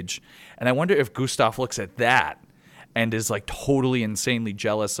his age, and I wonder if Gustav looks at that and is like totally insanely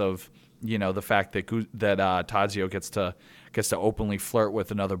jealous of the fact that Tadzio gets to openly flirt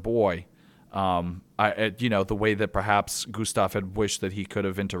with another boy. The way that perhaps Gustav had wished that he could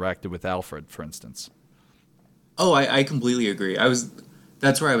have interacted with Alfred, for instance. Oh, I completely agree.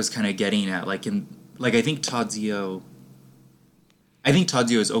 That's where I was kind of getting at. I think Tadzio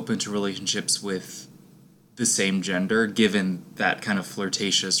is open to relationships with the same gender, given that kind of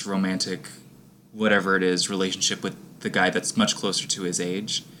flirtatious, romantic, whatever it is, relationship with the guy that's much closer to his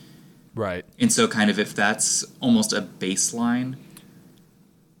age. Right. And so kind of if that's almost a baseline,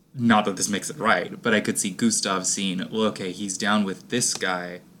 not that this makes it right, but I could see Gustav seeing, well, okay, he's down with this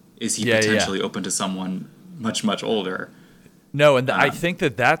guy. Is he potentially open to someone much, much older? No, and I think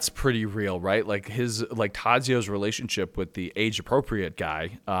that that's pretty real, right? Like Tadzio's relationship with the age-appropriate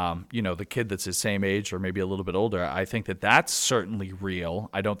guy, the kid that's his same age or maybe a little bit older. I think that that's certainly real.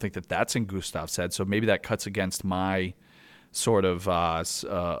 I don't think that that's in Gustav's head, so maybe that cuts against my sort of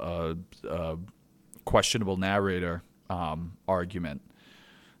questionable narrator argument.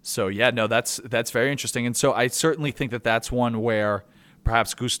 So yeah, no, that's very interesting, and so I certainly think that that's one where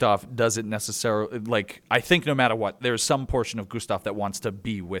perhaps Gustav doesn't necessarily, like, I think no matter what, there's some portion of Gustav that wants to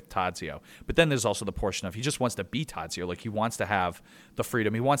be with Tadzio. But then there's also the portion of he just wants to be Tadzio. Like, he wants to have the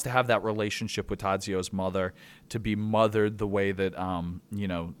freedom. He wants to have that relationship with Tadzio's mother, to be mothered the way that,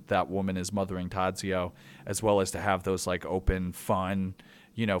 that woman is mothering Tadzio, as well as to have those, like, open, fun,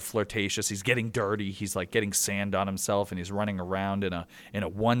 flirtatious. He's getting dirty. He's, like, getting sand on himself, and he's running around in a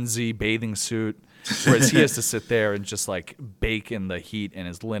onesie bathing suit. Whereas he has to sit there and just like bake in the heat in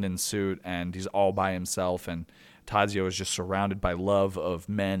his linen suit, and he's all by himself, and Tadzio is just surrounded by love of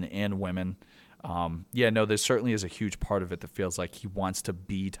men and women. There certainly is a huge part of it that feels like he wants to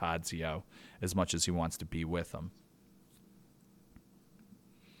be Tadzio as much as he wants to be with him.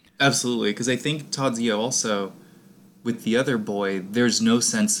 Absolutely, because I think Tadzio also, with the other boy, there's no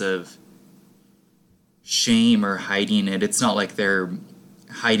sense of shame or hiding it. It's not like they're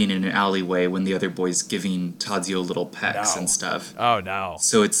hiding in an alleyway when the other boy's giving Tadzio little pecks and stuff. Oh, no.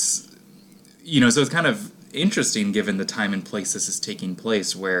 So it's, so it's kind of interesting given the time and place this is taking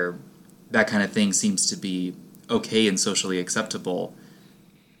place, where that kind of thing seems to be okay and socially acceptable.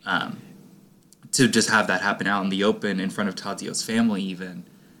 To just have that happen out in the open in front of Tadzio's family even.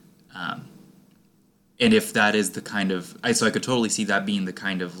 And if that is the kind of... So I could totally see that being the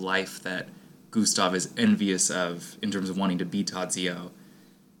kind of life that Gustav is envious of in terms of wanting to be Tadzio.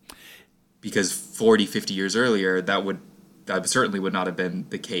 Because 40, 50 years earlier, that certainly would not have been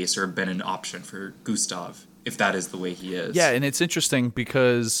the case or been an option for Gustav, if that is the way he is. Yeah, and it's interesting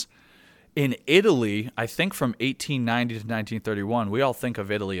because in Italy, I think from 1890 to 1931, we all think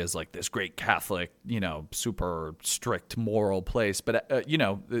of Italy as like this great Catholic, super strict moral place, but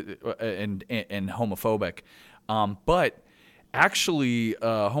and homophobic. But actually,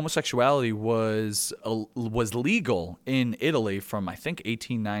 homosexuality was legal in Italy from, I think,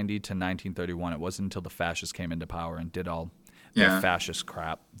 1890 to 1931. It wasn't until the fascists came into power and did all their fascist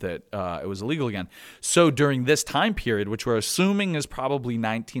crap that it was illegal again. So during this time period, which we're assuming is probably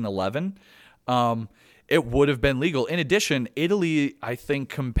 1911, it would have been legal. In addition, Italy, I think,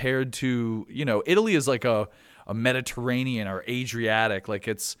 compared to, Italy is like a Mediterranean or Adriatic, like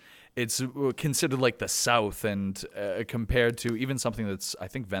it's considered like the South, and compared to even something that's, I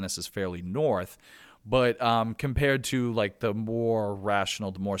think Venice is fairly north, but compared to like the more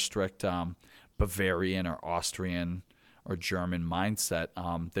rational, the more strict Bavarian or Austrian or German mindset,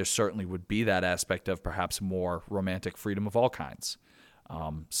 there certainly would be that aspect of perhaps more romantic freedom of all kinds.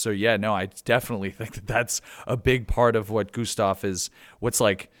 I definitely think that that's a big part of what Gustav is,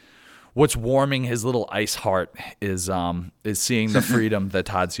 what's warming his little ice heart is seeing the freedom that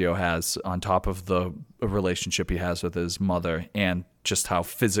Tadzio has on top of the relationship he has with his mother, and just how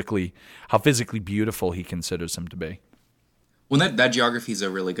physically beautiful he considers him to be. Well, that geography is a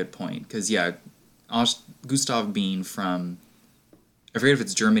really good point, because Gustav being from, I forget if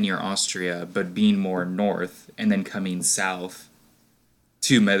it's Germany or Austria, but being more north and then coming south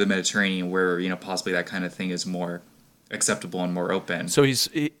to the Mediterranean, where possibly that kind of thing is more acceptable and more open. So that's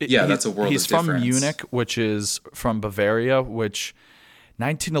a world of difference. He's from Munich, which is from Bavaria, which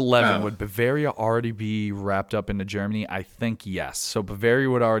 1911, would Bavaria already be wrapped up into Germany? I think yes. So Bavaria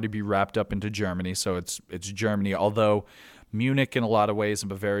would already be wrapped up into Germany, so it's Germany, although Munich in a lot of ways and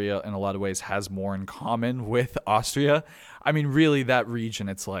Bavaria in a lot of ways has more in common with Austria. I mean, really, that region,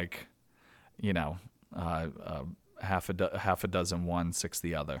 it's like, half a dozen one, six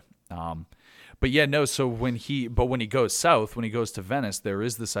the other. So when he goes south, when he goes to Venice, there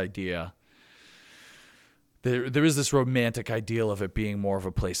is this idea, there is this romantic ideal of it being more of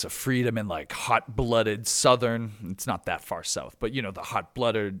a place of freedom and like hot-blooded Southern. It's not that far south, but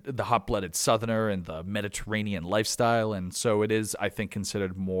the hot-blooded Southerner and the Mediterranean lifestyle, and so it is, I think,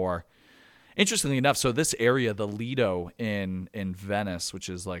 considered more. Interestingly enough, so this area, the Lido in Venice, which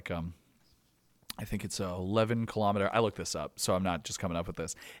is like I think it's a 11-kilometer. I looked this up, so I'm not just coming up with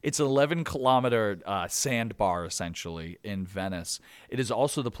this. It's an 11-kilometer sandbar, essentially, in Venice. It is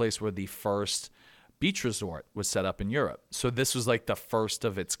also the place where the first beach resort was set up in Europe. So this was like the first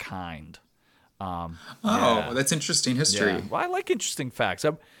of its kind. That's interesting history. Yeah. Well, I like interesting facts.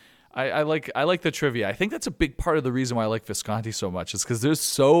 I like the trivia. I think that's a big part of the reason why I like Visconti so much, is because there's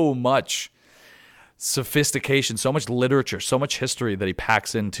so much sophistication, so much literature, so much history that he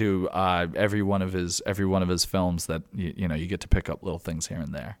packs into every one of his films that you get to pick up little things here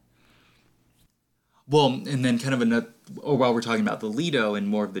and there. Well, and then kind of another, or while we're talking about the Lido and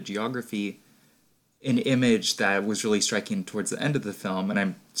more of the geography, an image that was really striking towards the end of the film, and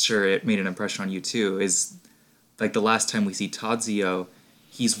I'm sure it made an impression on you too, is like the last time we see Tadzio,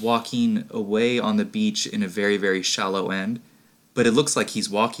 he's walking away on the beach in a very, very shallow end, but it looks like he's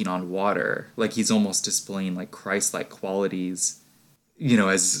walking on water, like he's almost displaying like Christ-like qualities,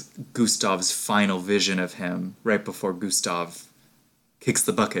 as Gustav's final vision of him right before Gustav kicks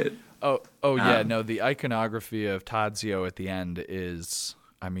the bucket. Yeah, no, the iconography of Tadzio at the end is,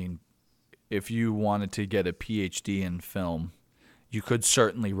 I mean, if you wanted to get a PhD in film, you could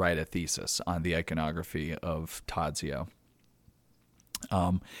certainly write a thesis on the iconography of Tadzio.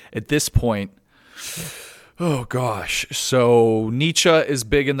 At this point, oh gosh, so Nietzsche is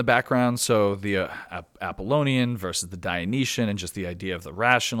big in the background, so the Apollonian versus the Dionysian, and just the idea of the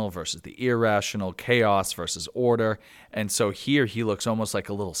rational versus the irrational, chaos versus order. And so here he looks almost like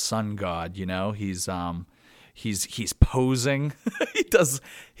a little sun god, he's posing.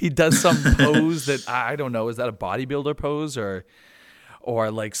 he does some pose that I don't know, is that a bodybuilder pose or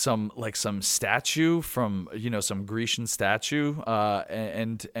like some statue from some Grecian statue,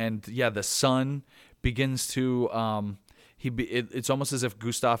 and yeah, the sun begins to it's almost as if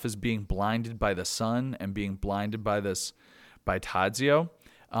Gustav is being blinded by the sun and being blinded by Tadzio.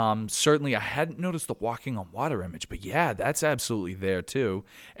 Certainly I hadn't noticed the walking on water image, but yeah, that's absolutely there too.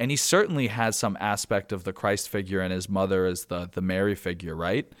 And he certainly has some aspect of the Christ figure and his mother as the Mary figure,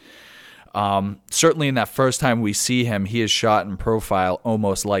 right? Certainly in that first time we see him, he is shot in profile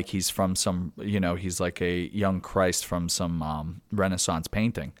almost like he's from some, he's like a young Christ from some Renaissance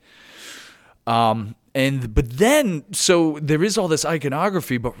painting. But then, so there is all this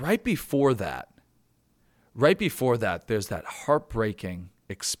iconography, but right before that, there's that heartbreaking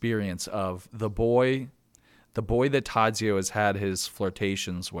experience of the boy that Tadzio has had his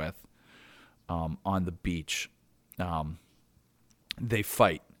flirtations with, on the beach. They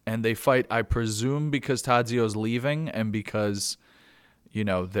fight, I presume because Tadzio's leaving and because,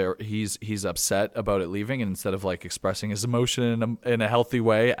 he's upset about it leaving, and instead of like expressing his emotion in a healthy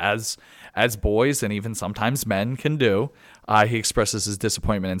way as boys and even sometimes men can do, he expresses his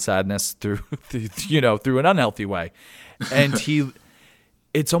disappointment and sadness through an unhealthy way. And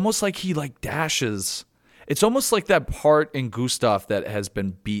it's almost like he like dashes. It's almost like that part in Gustav that has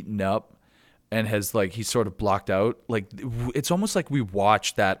been beaten up and has like, he's sort of blocked out. Like, it's almost like we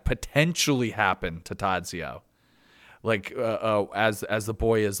watched that potentially happen to Tadzio. Like, as the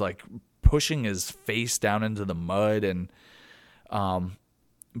boy is like pushing his face down into the mud, and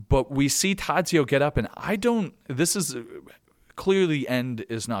but we see Tadzio get up, and this is clearly, the end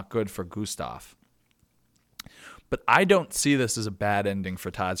is not good for Gustav. But I don't see this as a bad ending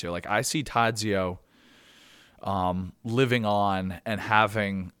for Tadzio. Like, I see Tadzio living on and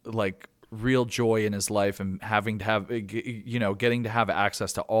having like real joy in his life, and having to have, getting to have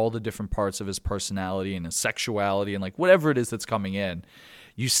access to all the different parts of his personality and his sexuality and like whatever it is that's coming in.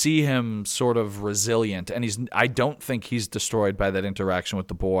 You see him sort of resilient, and I don't think he's destroyed by that interaction with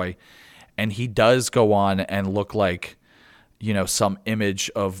the boy. And he does go on and look like, some image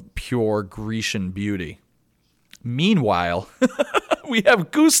of pure Grecian beauty. Meanwhile, we have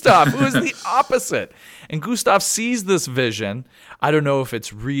Gustav, who is the opposite. And Gustav sees this vision. I don't know if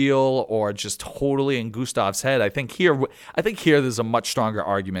it's real or just totally in Gustav's head. I think here there's a much stronger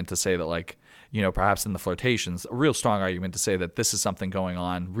argument to say that, like, perhaps in the flirtations, a real strong argument to say that this is something going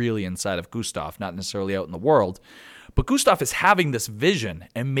on really inside of Gustav, not necessarily out in the world. But Gustav is having this vision,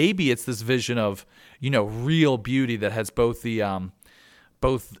 and maybe it's this vision of, real beauty that has both the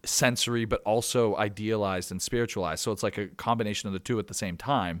both sensory but also idealized and spiritualized. So it's like a combination of the two at the same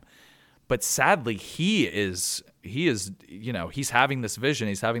time. But sadly, he's having this vision,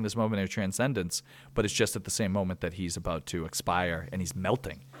 he's having this moment of transcendence, but it's just at the same moment that he's about to expire, and he's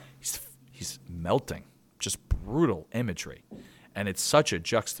melting. He's melting. Just brutal imagery. And it's such a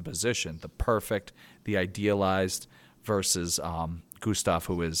juxtaposition, the perfect, the idealized versus Gustav,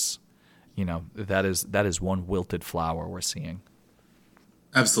 who is, that is one wilted flower we're seeing.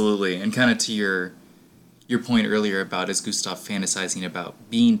 Absolutely. And kind of to your point earlier about is Gustav fantasizing about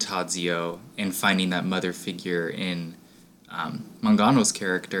being Tadzio and finding that mother figure in Mangano's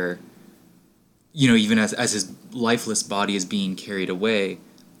character, even as his lifeless body is being carried away,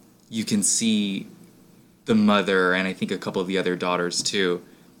 you can see the mother, and I think a couple of the other daughters too,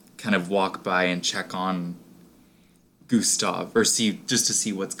 kind of walk by and check on Gustav, or just to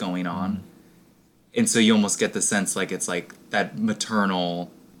see what's going on. Mm-hmm. And so you almost get the sense like it's like that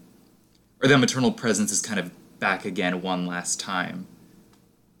maternal or that maternal presence is kind of back again one last time.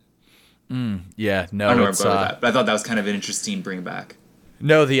 Yeah, I don't no, know where I'm it's going with that, but I thought that was kind of an interesting bring back.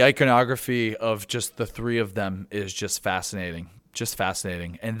 no, the iconography of just the three of them is just fascinating. Just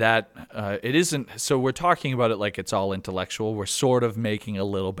fascinating. And that it isn't so we're talking about it like it's all intellectual. We're sort of making a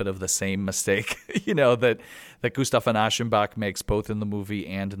little bit of the same mistake, that Gustav von Aschenbach makes both in the movie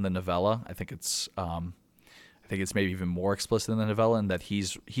and in the novella. I think it's maybe even more explicit in the novella in that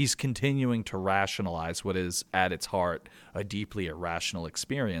he's continuing to rationalize what is at its heart a deeply irrational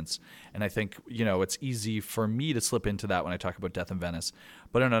experience. And I think, it's easy for me to slip into that when I talk about Death in Venice.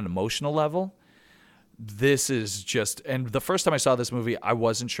 But on an emotional level, this is just, and the first time I saw this movie, I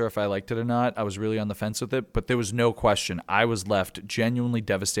wasn't sure if I liked it or not. I was really on the fence with it, but there was no question. I was left genuinely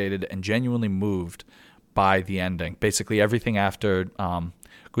devastated and genuinely moved by the ending. Basically everything after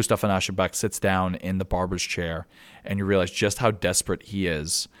Gustav von Aschenbach sits down in the barber's chair, and you realize just how desperate he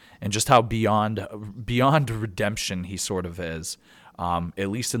is, and just how beyond redemption he sort of is, at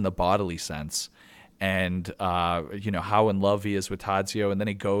least in the bodily sense, and how in love he is with Tadzio, and then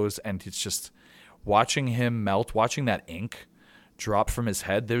he goes, and it's just watching him melt, watching that ink drop from his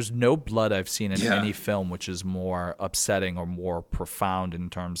head. There's no blood I've seen in any film which is more upsetting or more profound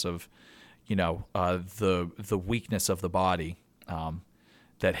in terms of the weakness of the body.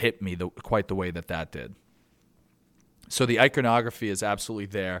 That hit me quite the way that did. So the iconography is absolutely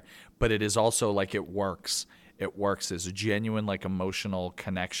there, but it is also like it works. It works as a genuine emotional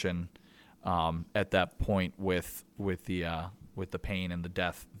connection at that point with the pain and the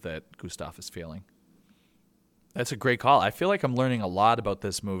death that Gustav is feeling. That's a great call. I feel like I'm learning a lot about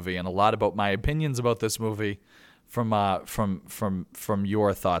this movie and a lot about my opinions about this movie from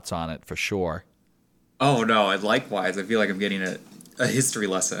your thoughts on it, for sure. Oh no, likewise. I feel like I'm getting a history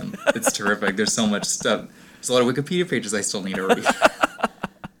lesson. It's terrific. There's so much stuff. There's a lot of Wikipedia pages I still need to read.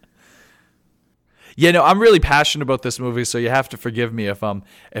 Yeah, no, I'm really passionate about this movie, so you have to forgive me if I'm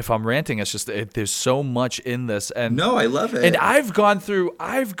ranting. It's just there's so much in this, and no, I love it. And I've gone through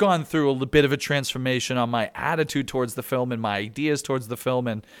a bit of a transformation on my attitude towards the film and my ideas towards the film,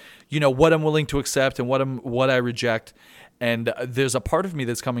 and what I'm willing to accept and what I reject. And there's a part of me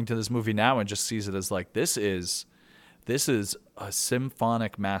that's coming to this movie now and just sees it as this is a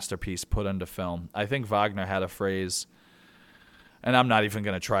symphonic masterpiece put into film. I think Wagner had a phrase, and I'm not even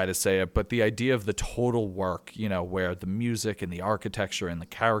going to try to say it, but the idea of the total work, where the music and the architecture and the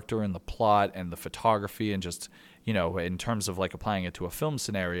character and the plot and the photography and just, in terms of applying it to a film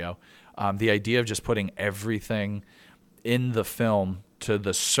scenario, the idea of just putting everything in the film to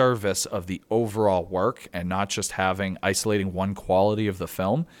the service of the overall work and not just isolating one quality of the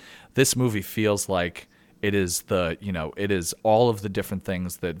film. This movie feels like it is it is all of the different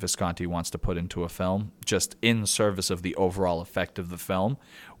things that Visconti wants to put into a film, just in service of the overall effect of the film,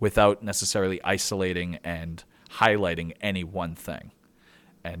 without necessarily isolating and highlighting any one thing.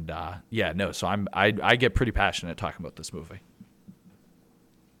 And so I get pretty passionate talking about this movie.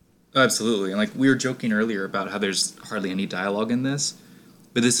 Absolutely, and we were joking earlier about how there's hardly any dialogue in this,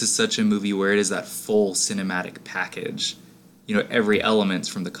 but this is such a movie where it is that full cinematic package. Every element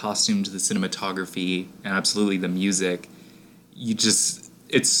from the costume to the cinematography and absolutely the music,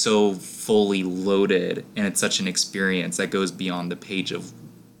 it's so fully loaded, and it's such an experience that goes beyond the 10-page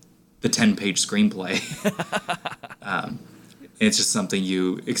screenplay. And it's just something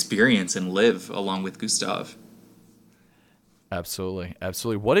you experience and live along with Gustav. Absolutely.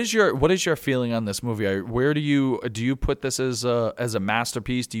 What is your feeling on this movie? Where do you put this as a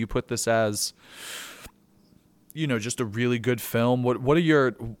masterpiece? Do you put this as just a really good film? What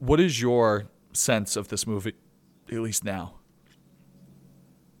is your sense of this movie, at least now?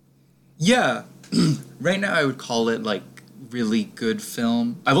 Yeah, right now I would call it really good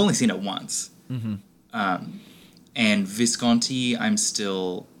film. I've only seen it once. Mm-hmm. And Visconti, I'm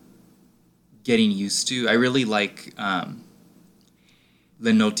still getting used to. I really like Le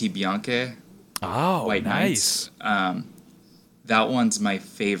Notti Bianche. Oh, White nice. Nights. That one's my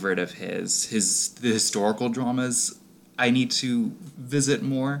favorite of his. The historical dramas I need to visit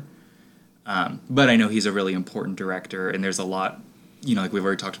more. But I know he's a really important director, and there's a lot, we've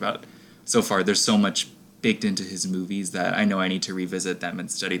already talked about so far, there's so much baked into his movies that I know I need to revisit them and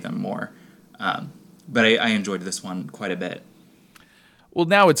study them more. But I enjoyed this one quite a bit. Well,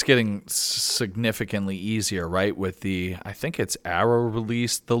 now it's getting significantly easier, right? With I think it's Arrow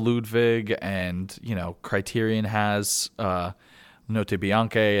released the Ludwig, and, Criterion has Notte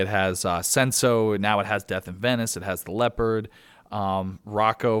Bianche, it has Senso, now it has Death in Venice, it has The Leopard,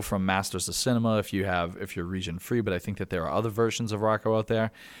 Rocco from Masters of Cinema if you're region free, but I think that there are other versions of Rocco out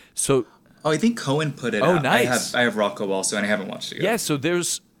there. So I think Cohen put it out. Nice. I have Rocco also, and I haven't watched it yet. Yeah, so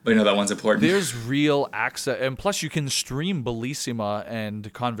there's But I know that one's important. There's real access, and plus you can stream Bellissima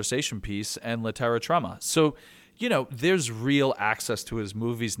and Conversation Piece and La Terra Trema. So, there's real access to his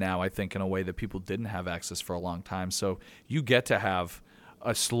movies now, I think, in a way that people didn't have access for a long time. So you get to have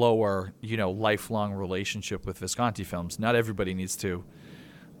a slower, lifelong relationship with Visconti films. Not everybody needs to,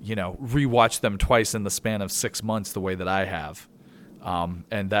 rewatch them twice in the span of 6 months the way that I have.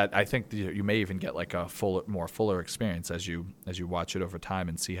 And that I think you may even get like a more fuller experience as you watch it over time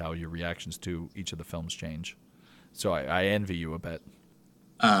and see how your reactions to each of the films change. So I envy you a bit.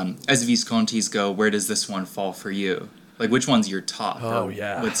 As Viscontis go, where does this one fall for you? Like, which one's your top? Oh,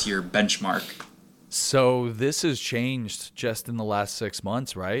 yeah. What's your benchmark? So this has changed just in the last 6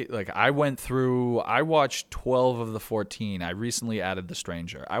 months, right? Like I watched 12 of the 14. I recently added The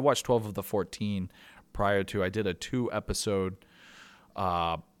Stranger. I watched 12 of the 14 prior to, I did a 2-episode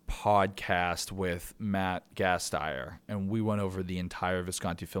podcast with Matt Gasteyer, and we went over the entire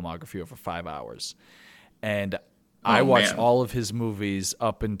Visconti filmography over 5 hours. And I watched all of his movies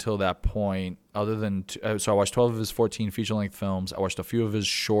up until that point, other than so I watched 12 of his 14 feature-length films. I watched a few of his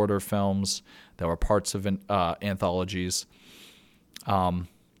shorter films that were parts of anthologies. And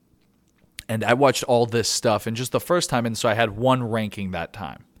I watched all this stuff in just the first time, and so I had one ranking that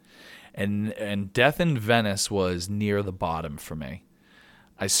time. And Death in Venice was near the bottom for me.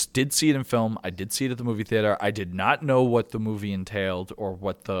 I did see it in film. I did see it at the movie theater. I did not know what the movie entailed or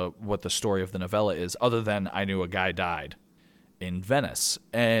what the story of the novella is, other than I knew a guy died in Venice.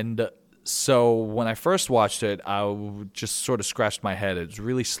 And so when I first watched it, I just sort of scratched my head. It's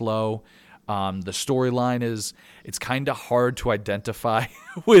really slow. The storyline it's kind of hard to identify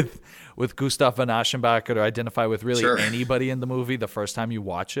with Gustav von Aschenbach or to identify with really anybody in the movie the first time you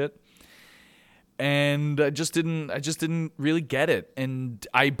watch it. And I just didn't really get it.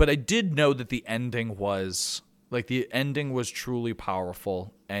 But I did know that the ending was truly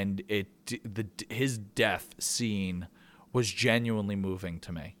powerful, and his death scene was genuinely moving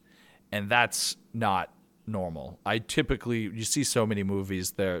to me. And that's not normal. You see so many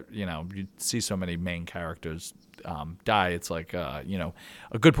movies there, you see so many main characters die. It's like, a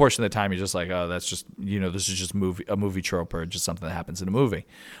good portion of the time you're just like, oh, that's just, this is just a movie trope or just something that happens in a movie.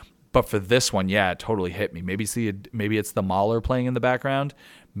 But for this one, yeah, it totally hit me. Maybe it's the Mahler playing in the background.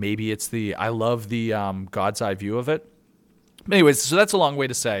 Maybe it's I love the God's eye view of it. But anyways, so that's a long way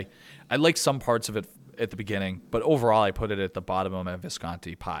to say I like some parts of it at the beginning, but overall I put it at the bottom of my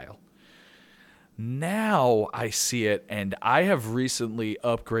Visconti pile. Now I see it, and I have recently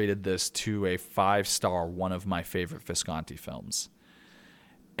upgraded this to a 5-star, one of my favorite Visconti films.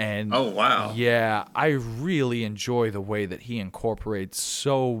 And oh, wow. Yeah, I really enjoy the way that he incorporates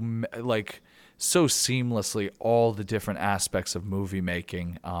so seamlessly all the different aspects of movie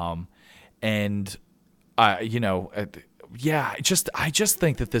making. I just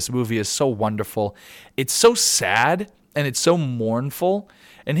think that this movie is so wonderful. It's so sad and it's so mournful.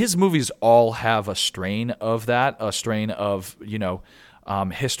 And his movies all have a strain of that,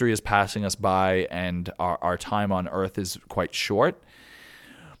 history is passing us by and our time on Earth is quite short.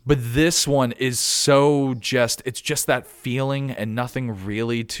 But this one is it's just that feeling and nothing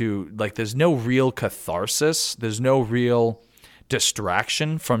really there's no real catharsis. There's no real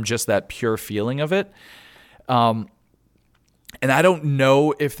distraction from just that pure feeling of it. And I don't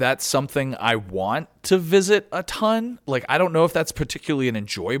know if that's something I want to visit a ton. Like, I don't know if that's particularly an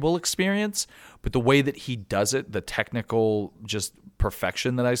enjoyable experience, but the way that he does it, the technical just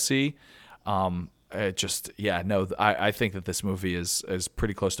perfection that I see, I think that this movie is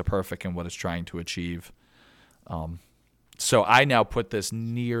pretty close to perfect in what it's trying to achieve. So I now put this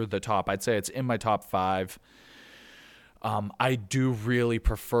near the top. I'd say it's in my top 5. I do really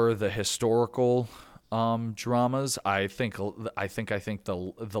prefer the historical dramas. I think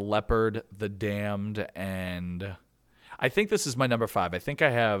the Leopard, The Damned, and I think this is my number 5. I think I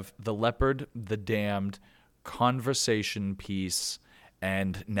have The Leopard, The Damned, Conversation Piece,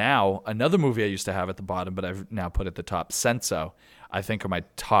 and now another movie I used to have at the bottom, but I've now put at the top, Senso, I think are my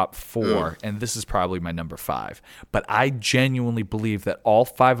top 4, and this is probably my number 5. But I genuinely believe that all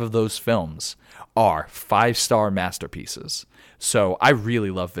 5 of those films are 5-star masterpieces. So I really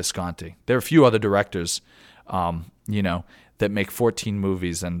love Visconti. There are a few other directors, that make 14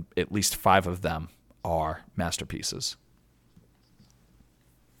 movies, and at least 5 of them are masterpieces.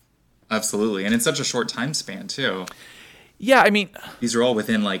 Absolutely, and it's such a short time span too. Yeah, I mean, these are all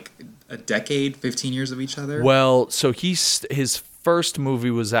within like a decade, 15 years of each other. Well, so his first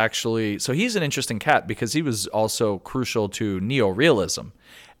movie was actually, so he's an interesting cat because he was also crucial to neorealism.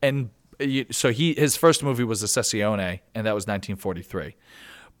 And so his first movie was Secessione, and that was 1943.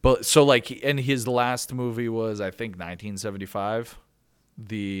 But so and his last movie was, I think, 1975.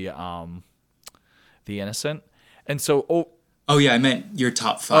 the Innocent, and so Oh yeah, I meant your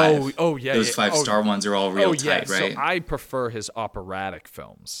top five. Yeah, Those yeah. five-star ones are all real tight, right? So I prefer his operatic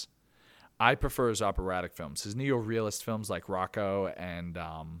films. His neo-realist films like Rocco and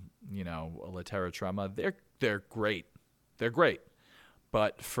La Terra Trema, they're great. They're great.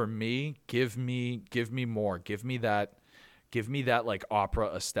 But for me, give me more. Give me that like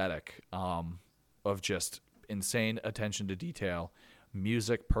opera aesthetic of just insane attention to detail,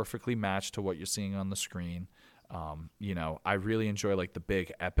 music perfectly matched to what you're seeing on the screen. I really enjoy like the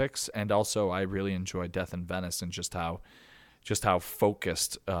big epics, and also I really enjoy Death in Venice and just how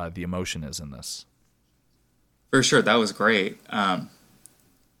focused the emotion is in this. For sure, that was great.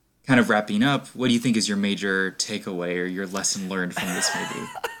 Kind of wrapping up, what do you think is your major takeaway or your lesson learned from this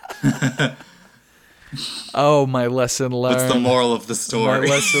movie? Oh, my lesson learned. What's the moral of the story?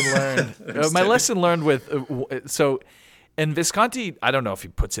 My lesson learned. My lesson learned with and Visconti, I don't know if he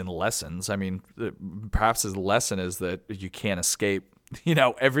puts in lessons. I mean, perhaps his lesson is that you can't escape.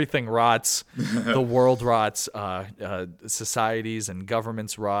 Everything rots. The world rots. Societies and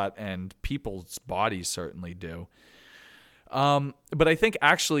governments rot, and people's bodies certainly do. But I think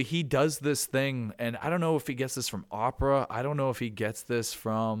actually he does this thing, and I don't know if he gets this from opera. I don't know if he gets this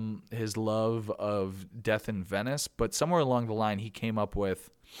from his love of Death in Venice, but somewhere along the line he came up with,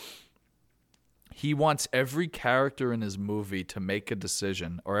 he wants every character in his movie to make a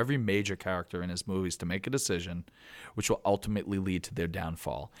decision, or every major character in his movies to make a decision which will ultimately lead to their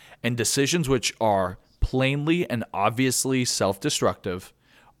downfall. And decisions which are plainly and obviously self-destructive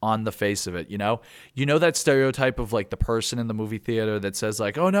on the face of it. You know that stereotype of like the person in the movie theater that says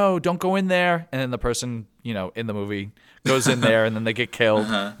like, oh no, don't go in there. And then the person, in the movie goes in there and then they get killed.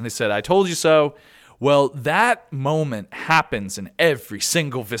 And they said, I told you so. Well, that moment happens in every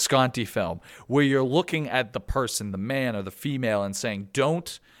single Visconti film where you're looking at the person, the man or the female, and saying,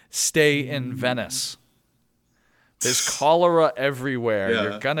 don't stay in Venice. There's cholera everywhere. Yeah.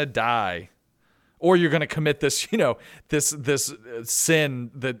 You're going to die. Or you're going to commit this, this sin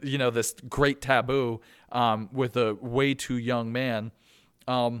that, this great taboo with a way too young man.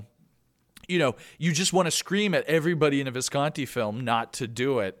 You just want to scream at everybody in a Visconti film not to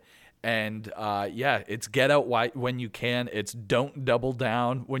do it. And it's get out when you can. It's don't double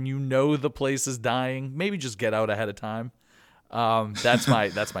down when you know the place is dying. Maybe just get out ahead of time. That's my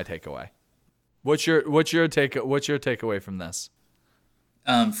takeaway. What's your takeaway from this?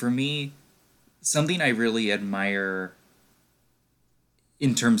 For me, something I really admire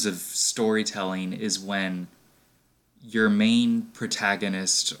in terms of storytelling is when your main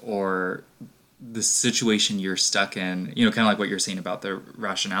protagonist or the situation you're stuck in, kind of like what you're saying about the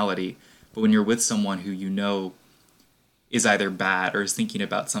rationality, but when you're with someone who is either bad or is thinking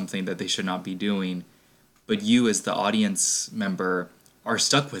about something that they should not be doing, but you as the audience member are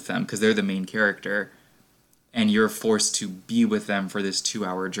stuck with them because they're the main character, and you're forced to be with them for this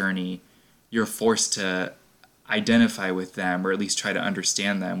 2-hour journey. You're forced to identify with them, or at least try to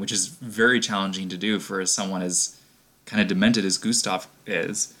understand them, which is very challenging to do for someone as kind of demented as Gustav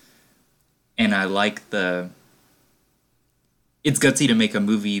is. And I like it's gutsy to make a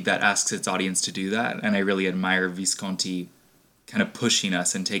movie that asks its audience to do that. And I really admire Visconti kind of pushing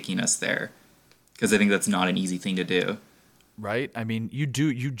us and taking us there, because I think that's not an easy thing to do. Right? I mean, you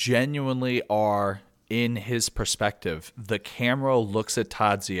genuinely are in his perspective. The camera looks at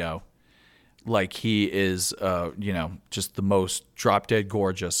Tadzio like he is, just the most drop-dead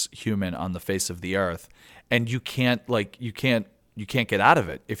gorgeous human on the face of the earth. And you can't get out of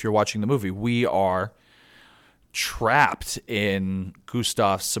it if you're watching the movie. We are trapped in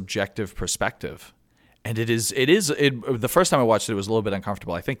Gustav's subjective perspective. And it is the first time I watched it was a little bit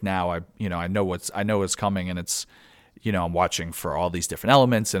uncomfortable. I think now I know what's coming, and it's, I'm watching for all these different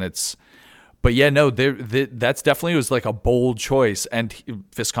elements, and that's definitely was like a bold choice. And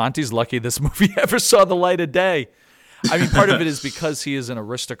Visconti's lucky this movie ever saw the light of day. I mean, part of it is because he is an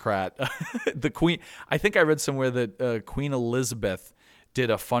aristocrat. The Queen, I think I read somewhere that Queen Elizabeth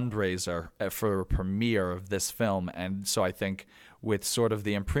did a fundraiser for a premiere of this film, and so I think with sort of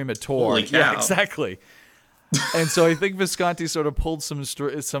the imprimatur, yeah, exactly. And so I think Visconti sort of pulled some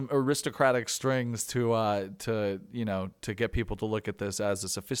aristocratic strings to get people to look at this as a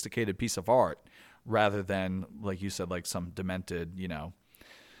sophisticated piece of art, rather than, like you said, like some demented,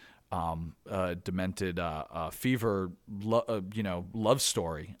 fever, love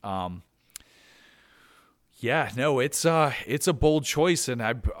story. It's a bold choice, and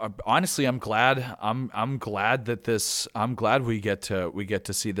I'm glad. I'm glad that I'm glad we get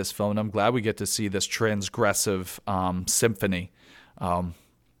to see this film. And I'm glad we get to see this transgressive symphony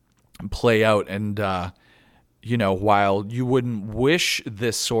play out. And while you wouldn't wish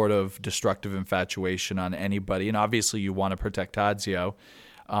this sort of destructive infatuation on anybody, and obviously you want to protect Tadzio,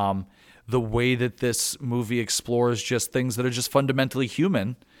 the way that this movie explores just things that are just fundamentally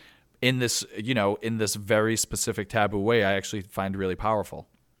human in this, in this very specific taboo way, I actually find really powerful.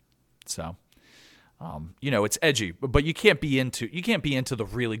 So, it's edgy, but you can't be into the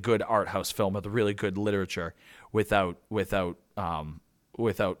really good art house film or the really good literature without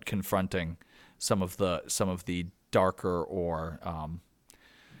confronting some of the darker or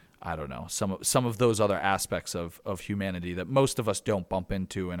I don't know, some of those other aspects of humanity that most of us don't bump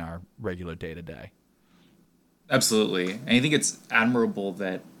into in our regular day to day. Absolutely. And I think it's admirable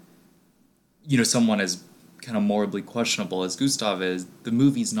that, someone as kind of morally questionable as Gustav is, the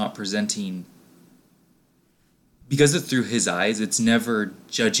movie's not presenting, because it's through his eyes, it's never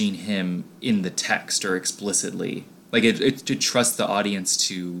judging him in the text or explicitly. Like, it to trust the audience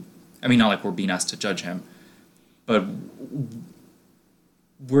to, not like we're being asked to judge him, but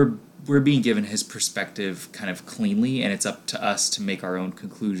we're being given his perspective kind of cleanly, and it's up to us to make our own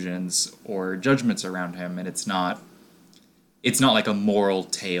conclusions or judgments around him, and it's not like a moral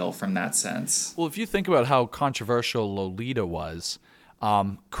tale from that sense. Well, if you think about how controversial Lolita was,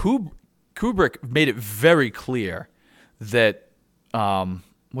 Kubrick made it very clear that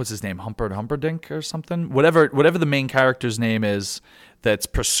what's his name, Humperdinck or something, whatever the main character's name is that's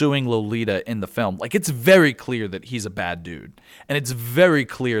pursuing Lolita in the film, like, it's very clear that he's a bad dude, and it's very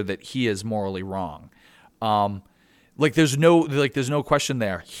clear that he is morally wrong. There's no question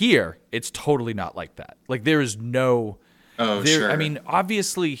there. Here, it's totally not like that. Like, there is no. Oh, sure.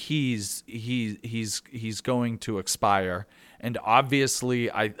 Obviously he's going to expire, and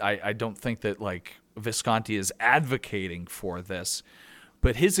obviously I don't think that, like, Visconti is advocating for this,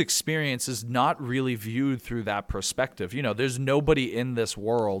 but his experience is not really viewed through that perspective. There's nobody in this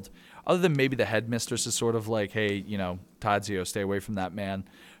world other than maybe the headmistress is sort of like, hey, Tadzio, stay away from that man.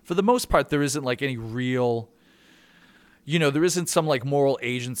 For the most part, there isn't like any real, there isn't some like moral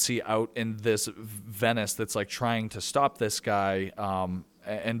agency out in this Venice that's like trying to stop this guy.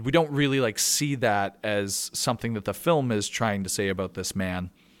 And we don't really like see that as something that the film is trying to say about this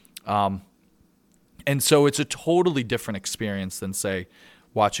man. And so it's a totally different experience than, say,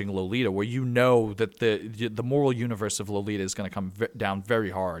 watching Lolita, where that the moral universe of Lolita is going to come down very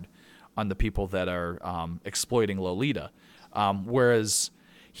hard on the people that are exploiting Lolita. Whereas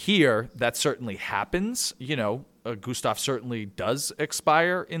here, that certainly happens. Gustav certainly does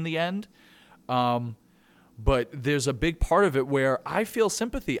expire in the end. But there's a big part of it where I feel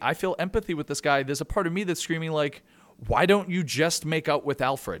sympathy. I feel empathy with this guy. There's a part of me that's screaming like, why don't you just make out with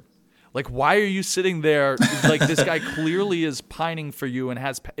Alfred? Like, why are you sitting there? Like, this guy clearly is pining for you and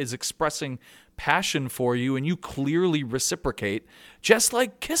is expressing passion for you, and you clearly reciprocate. Just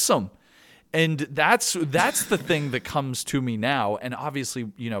like kiss him. And that's the thing that comes to me now. And obviously,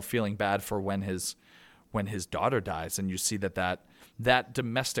 feeling bad for when his daughter dies, and you see that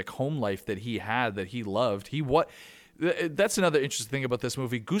domestic home life that he had, that he loved. That's another interesting thing about this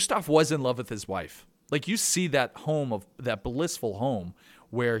movie. Gustav was in love with his wife. Like, you see that blissful home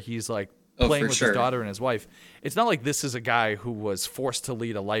where he's like playing with his daughter and his wife. It's not like this is a guy who was forced to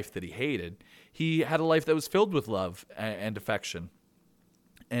lead a life that he hated. He had a life that was filled with love and affection.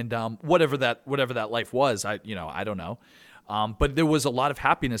 And whatever that life was, I don't know. But there was a lot of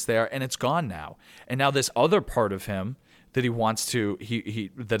happiness there, and it's gone now. And now this other part of him that he wants to,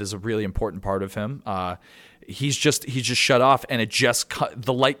 that is a really important part of him. He's just shut off, and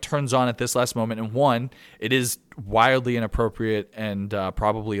the light turns on at this last moment. And one, it is wildly inappropriate and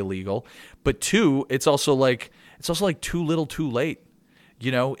probably illegal. But two, it's also like too little, too late.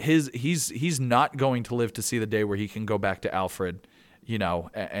 He's not going to live to see the day where he can go back to Alfred,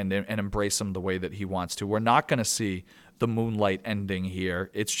 and embrace him the way that he wants to. We're not going to see the moonlight ending here.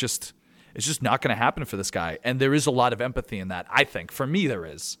 It's just not going to happen for this guy. And there is a lot of empathy in that, I think. For me, there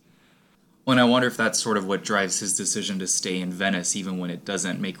is. Well, and I wonder if that's sort of what drives his decision to stay in Venice, even when it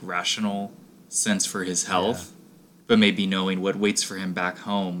doesn't make rational sense for his health. Yeah. But maybe knowing what waits for him back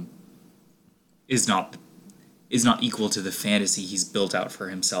home is not equal to the fantasy he's built out for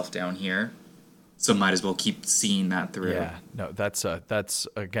himself down here. So might as well keep seeing that through. Yeah, no, that's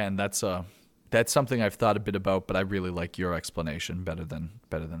something I've thought a bit about, but I really like your explanation better than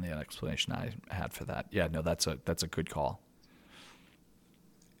the explanation I had for that. Yeah, no, that's a good call.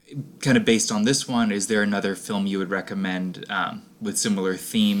 Kind of based on this one, is there another film you would recommend with similar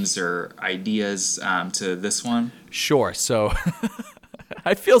themes or ideas to this one? Sure. So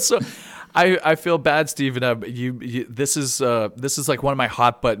I feel bad, Stephen. This is like one of my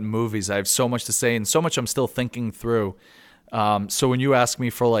hot button movies. I have so much to say and so much I'm still thinking through. So when you ask me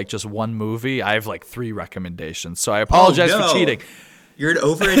for like just one movie, I have like 3 recommendations. So I apologize for cheating. You're an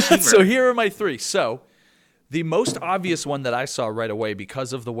overachiever. So here are my 3. So the most obvious one that I saw right away,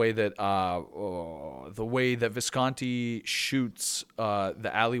 because of the way that Visconti shoots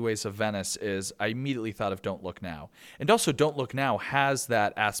the alleyways of Venice, is I immediately thought of Don't Look Now. And also Don't Look Now has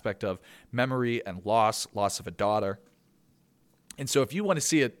that aspect of memory and loss of a daughter. And so if you want to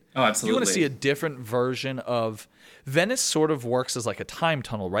see it, if you want to see a different version of Venice, sort of works as like a time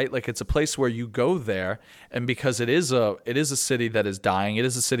tunnel, right? Like it's a place where you go there, and because it is a city that is dying, it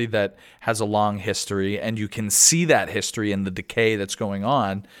is a city that has a long history, and you can see that history and the decay that's going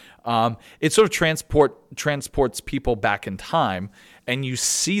on. It sort of transports people back in time, and you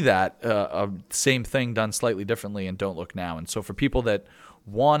see that same thing done slightly differently in Don't Look Now. And so for people that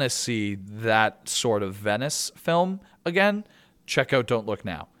want to see that sort of Venice film again, check out Don't Look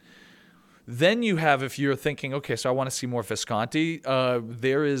Now. Then you have, if you're thinking, okay, so I want to see more Visconti,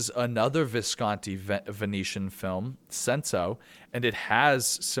 there is another Visconti Venetian film, Senso, and it has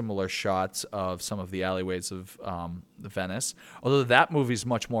similar shots of some of the alleyways of Venice, although that movie's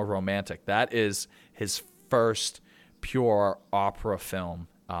much more romantic. That is his first pure opera film,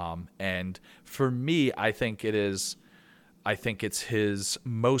 and for me, I think it's his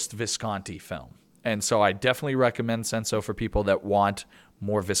most Visconti film. And so I definitely recommend Senso for people that want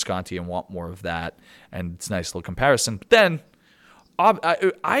more Visconti and want more of that. And it's a nice little comparison. But then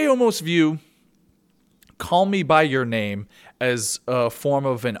I almost view Call Me By Your Name as a form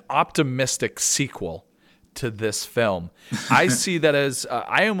of an optimistic sequel to this film. I see that as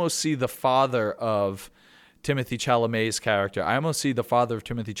I almost see the father of Timothée Chalamet's character. I almost see the father of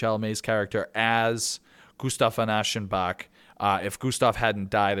Timothée Chalamet's character as Gustav von Aschenbach. If Gustav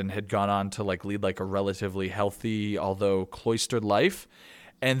hadn't died and had gone on to like lead like a relatively healthy, although cloistered life.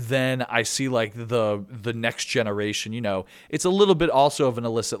 And then I see like the next generation, it's a little bit also of an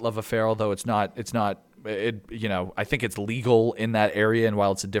illicit love affair, although it's not, I think it's legal in that area. And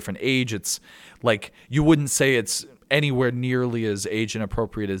while it's a different age, it's like, you wouldn't say it's anywhere nearly as age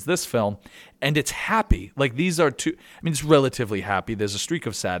inappropriate as this film. And it's happy. Like these are it's relatively happy. There's a streak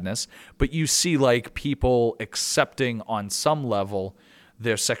of sadness, but you see like people accepting on some level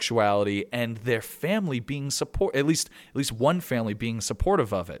their sexuality and their family being at least one family being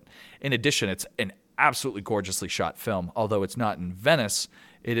supportive of it. In addition, it's an absolutely gorgeously shot film, although it's not in Venice,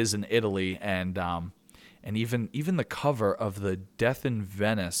 it is in Italy. And even the cover of the Death in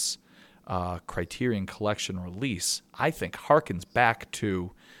Venice Criterion Collection release, I think harkens back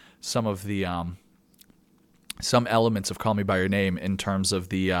to some of the some elements of Call Me By Your Name in terms of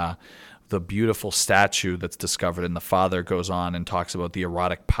the beautiful statue that's discovered, and the father goes on and talks about the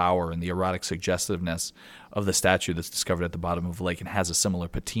erotic power and the erotic suggestiveness of the statue that's discovered at the bottom of a lake and has a similar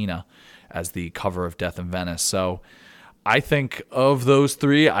patina as the cover of Death in Venice. So I think of those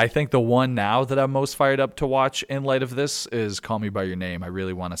 3, I think the one now that I'm most fired up to watch in light of this is Call Me By Your Name. I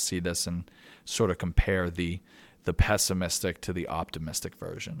really want to see this and sort of compare the pessimistic to the optimistic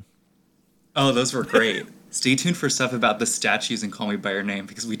version. Oh, those were great. Stay tuned for stuff about the statues in Call Me By Your Name,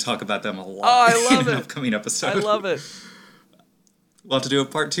 because we talk about them a lot. Oh, I love in it. An upcoming episode. I love it. We'll have to do a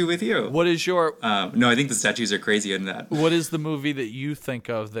part 2 with you. What is your... no, I think the statues are crazy in that. What is the movie that you think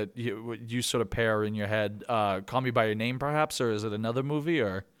of that you sort of pair in your head? Call Me By Your Name, perhaps? Or is it another movie?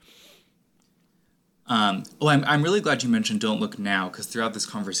 Or... Well, I'm really glad you mentioned Don't Look Now, because throughout this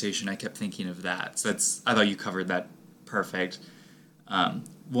conversation I kept thinking of that. So I thought you covered that perfect.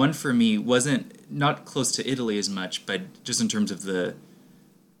 One for me wasn't not close to Italy as much, but just in terms of the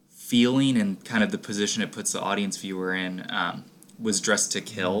feeling and kind of the position it puts the audience viewer in, was Dressed to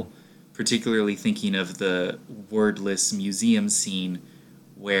Kill, particularly thinking of the wordless museum scene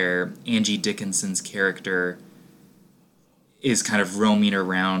where Angie Dickinson's character is kind of roaming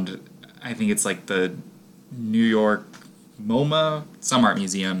around. I think it's like the New York MoMA, some art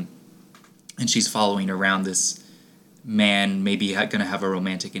museum, and she's following around this man, maybe going to have a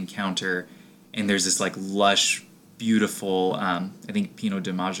romantic encounter, and there's this like lush, beautiful, I think Pino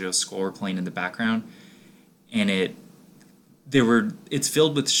DiMaggio score playing in the background, and it's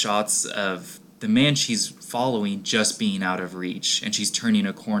filled with shots of the man she's following just being out of reach, and she's turning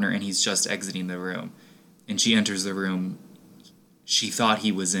a corner and he's just exiting the room, and she enters the room she thought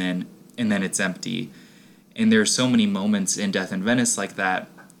he was in, and then it's empty. And there are so many moments in Death in Venice like that,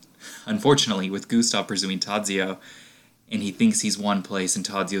 unfortunately, with Gustav pursuing Tadzio, and he thinks he's one place and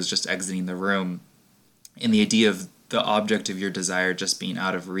Tadzio's just exiting the room. And the idea of the object of your desire just being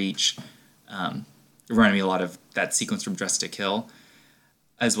out of reach reminded me a lot of that sequence from Dressed to Kill,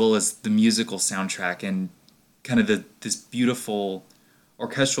 as well as the musical soundtrack and kind of this beautiful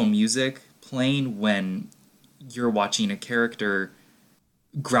orchestral music playing when you're watching a character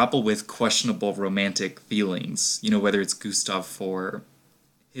grapple with questionable romantic feelings. You know, whether it's Gustav's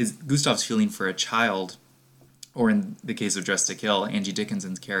feeling for a child, or in the case of Dressed to Kill, Angie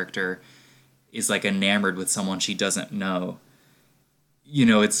Dickinson's character is like enamored with someone she doesn't know. You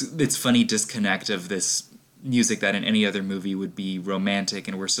know, it's funny disconnect of this music that in any other movie would be romantic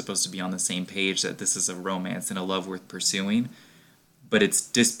and we're supposed to be on the same page that this is a romance and a love worth pursuing, but it's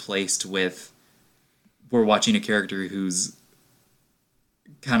displaced with we're watching a character who's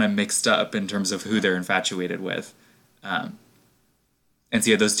kind of mixed up in terms of who they're infatuated with. And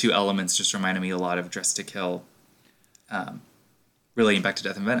so yeah, those two elements just reminded me a lot of Dressed to Kill, relating back to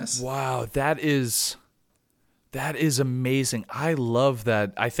Death in Venice. Wow, that is amazing. I love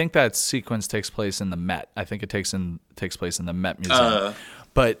that. I think that sequence takes place in the Met. I think it takes place in the Met Museum.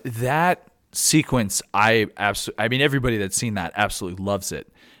 But that sequence, I mean, everybody that's seen that absolutely loves it.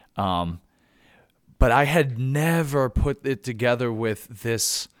 But I had never put it together with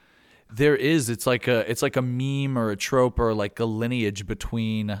this. It's like a meme or a trope or like a lineage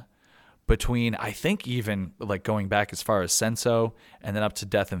between I think even like going back as far as Senso and then up to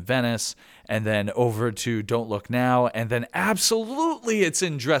Death in Venice and then over to Don't Look Now and then absolutely it's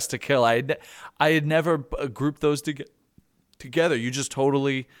in Dressed to Kill. I had never grouped those together. You just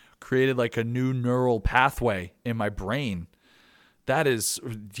totally created like a new neural pathway in my brain. That is,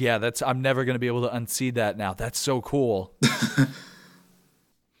 yeah, I'm never going to be able to unsee that now. That's so cool.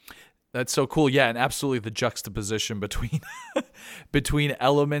 That's so cool. Yeah, and absolutely the juxtaposition between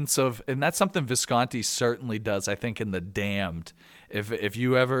elements of, and that's something Visconti certainly does, I think, in The Damned. If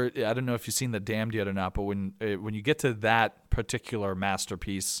you ever, I don't know if you've seen The Damned yet or not, but when you get to that particular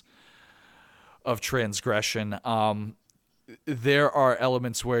masterpiece of transgression, there are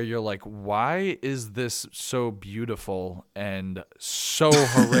elements where you're like, why is this so beautiful and so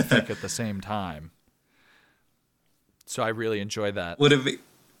horrific at the same time? So I really enjoy that.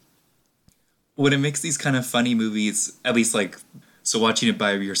 When it makes these kind of funny movies, at least like, so watching it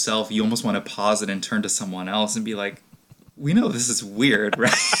by yourself, you almost want to pause it and turn to someone else and be like, we know this is weird,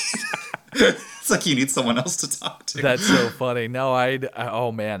 right? It's like you need someone else to talk to. That's so funny. No,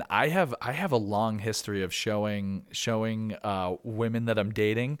 oh man, I have a long history of showing women that I'm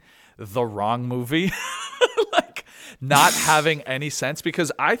dating the wrong movie. Like not having any sense,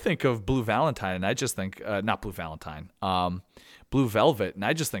 because I think of Blue Valentine and I just think not Blue Valentine. Blue Velvet, and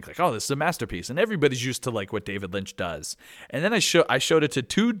I just think like, oh, this is a masterpiece, and everybody's used to like what David Lynch does. And then I showed it to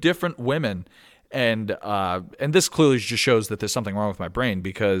two different women, and this clearly just shows that there's something wrong with my brain,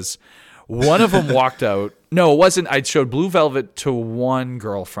 because one of them walked out. No, it wasn't. I showed Blue Velvet to one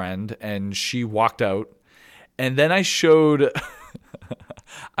girlfriend, and she walked out. And then I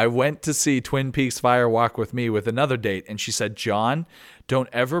went to see Twin Peaks Fire Walk with Me with another date, and she said, John, don't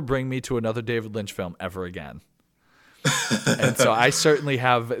ever bring me to another David Lynch film ever again. And so I certainly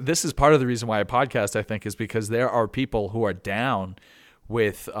have, this is part of the reason why I podcast, I think, is because there are people who are down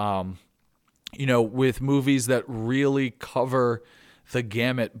with, with movies that really cover the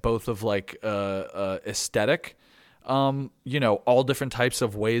gamut, both of like aesthetic, all different types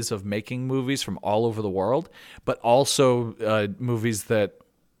of ways of making movies from all over the world, but also movies that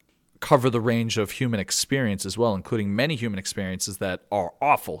cover the range of human experience as well, including many human experiences that are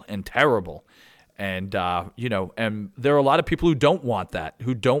awful and terrible. And, and there are a lot of people who don't want that,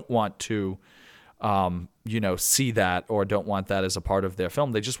 who don't want to, see that, or don't want that as a part of their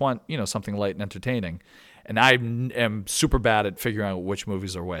film. They just want, something light and entertaining. And I am super bad at figuring out which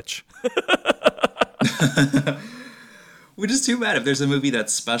movies are which. Which is too bad if there's a movie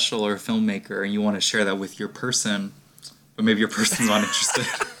that's special or a filmmaker and you want to share that with your person, but maybe your person's not interested.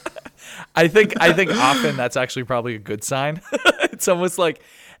 I think often that's actually probably a good sign. It's almost like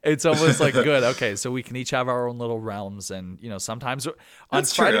good. Okay, so we can each have our own little realms, and sometimes on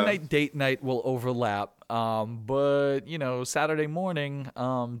That's Friday true. night date night will overlap. But Saturday morning,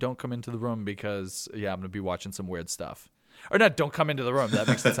 don't come into the room because I'm gonna be watching some weird stuff. Or not, don't come into the room. That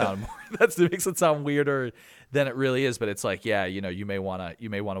makes it sound makes it sound weirder than it really is. But it's like, you may wanna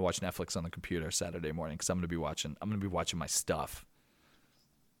watch Netflix on the computer Saturday morning because I'm gonna be watching my stuff.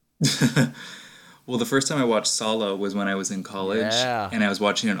 Well, the first time I watched Solo was when I was in college, and I was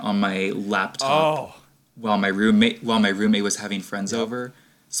watching it on my laptop while my roommate was having friends over.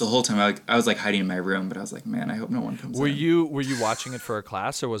 So the whole time I was like hiding in my room, but I was like, man, I hope no one comes in. Were you watching it for a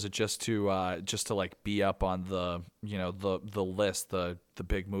class, or was it just to like be up on the the list, the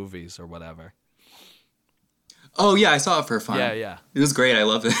big movies or whatever? Oh yeah, I saw it for fun. Yeah. It was great. I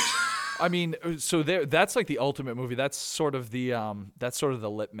loved it. I mean, so that's like the ultimate movie. That's sort of the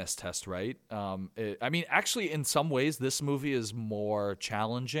litmus test, right? Actually, in some ways, this movie is more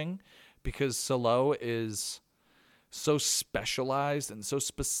challenging because Solo is so specialized and so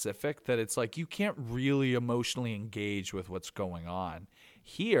specific that it's like you can't really emotionally engage with what's going on.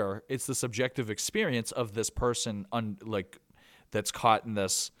 Here, it's the subjective experience of this person that's caught in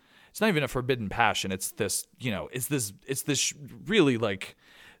this. It's not even a forbidden passion. It's this, it's this really like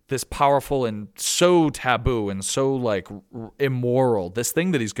this powerful and so taboo and so like immoral, this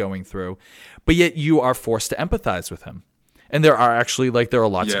thing that he's going through, but yet you are forced to empathize with him. And there are actually there are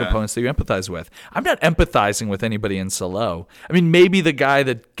lots of components that you empathize with. I'm not empathizing with anybody in Salo. I mean, maybe the guy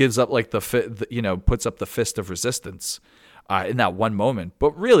that gives up puts up the fist of resistance in that one moment,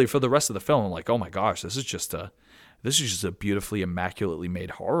 but really for the rest of the film, I'm like, oh my gosh, this is just a beautifully, immaculately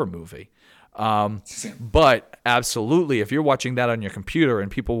made horror movie. But absolutely, if you're watching that on your computer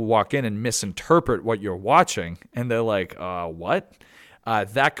and people walk in and misinterpret what you're watching, and they're like, what?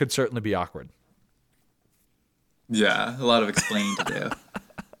 That could certainly be awkward. Yeah, a lot of explaining to do.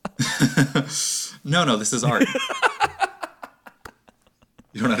 No, this is art.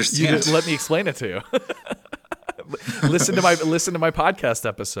 You don't understand. Let me explain it to you. Listen to my podcast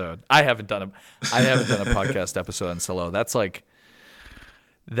episode. I haven't done a podcast episode on Salo. That's like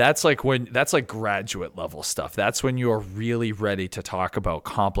graduate level stuff. That's when you're really ready to talk about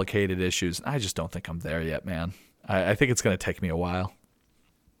complicated issues. I just don't think I'm there yet, man. I think it's going to take me a while.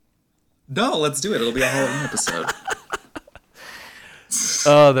 No, let's do it. It'll be a Halloween episode.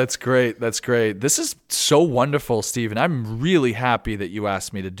 Oh, that's great. That's great. This is so wonderful, Steven. I'm really happy that you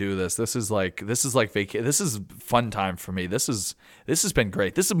asked me to do this. This is fun time for me. This has been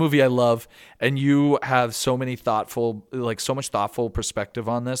great. This is a movie I love, and you have so much thoughtful perspective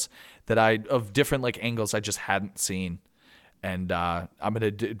on this of different angles I just hadn't seen. And I'm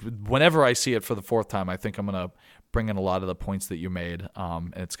going to whenever I see it for the fourth time, I think I'm going to bring in a lot of the points that you made,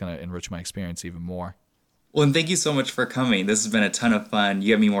 and it's going to enrich my experience even more. Well, and thank you so much for coming. This has been a ton of fun.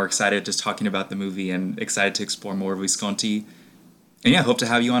 You got me more excited just talking about the movie and excited to explore more of Visconti. And yeah, hope to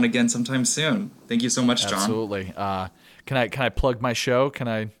have you on again sometime soon. Thank you so much, John. Absolutely. Can I plug my show? Can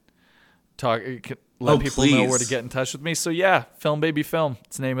I let people know where to get in touch with me? So yeah, Film Baby Film.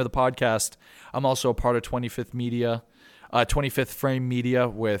 It's the name of the podcast. I'm also a part of 25th Frame Media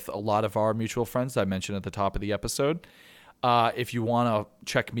with a lot of our mutual friends that I mentioned at the top of the episode. If you want to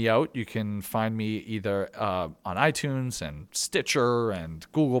check me out, you can find me either on iTunes and Stitcher and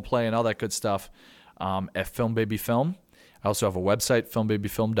Google Play and all that good stuff at Film Baby Film. I also have a website,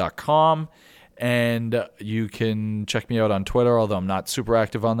 filmbabyfilm.com, and you can check me out on Twitter, although I'm not super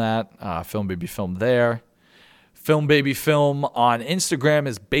active on that. Film Baby Film there. Film Baby Film on Instagram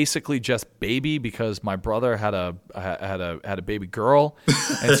is basically just baby because my brother had a baby girl,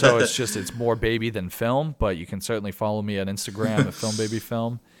 and so it's more baby than film. But you can certainly follow me on Instagram at Film Baby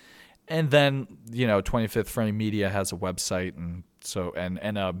Film, and then 25th Frame Media has a website and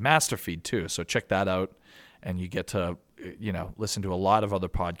a master feed too. So check that out, and you get to listen to a lot of other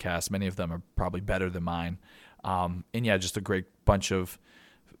podcasts. Many of them are probably better than mine, and yeah, just a great bunch of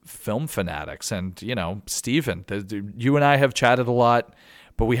film fanatics. And Steven, you and I have chatted a lot,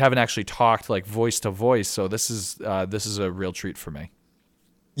 but we haven't actually talked voice to voice, so this is a real treat for me.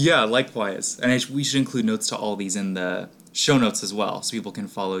 Yeah, likewise. And we should include notes to all these in the show notes as well, so people can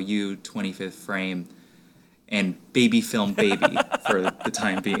follow you, 25th Frame, and Baby Film Baby for the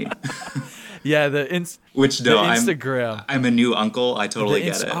time being. Yeah, Instagram. I'm a new uncle. I totally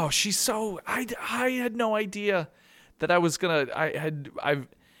get it. Oh, she's so. I had no idea that I was gonna.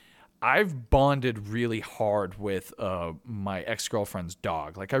 I've bonded really hard with my ex-girlfriend's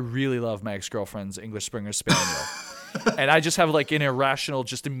dog. I really love my ex-girlfriend's English Springer Spaniel. And I just have an irrational,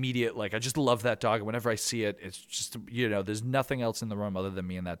 just immediate, I just love that dog. And whenever I see it, it's just, there's nothing else in the room other than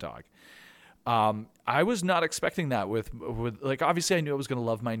me and that dog. I was not expecting that with obviously I knew I was going to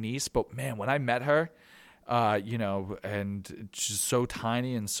love my niece, but man, when I met her, and just so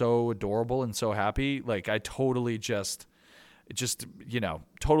tiny and so adorable and so happy, I totally I just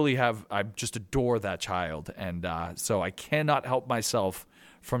adore that child. And so I cannot help myself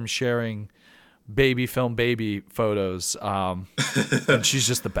from sharing baby film baby photos. And she's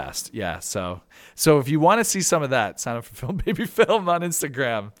just the best. Yeah. So if you want to see some of that, sign up for Film Baby Film on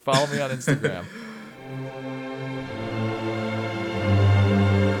Instagram. Follow me on Instagram.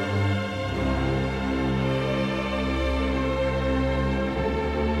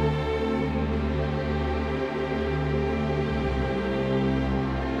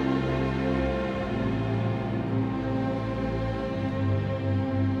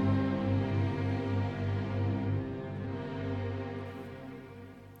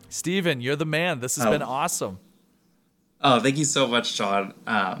 Steven, you're the man. This has been awesome. Oh, thank you so much, John.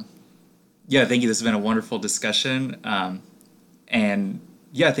 Yeah, thank you. This has been a wonderful discussion. And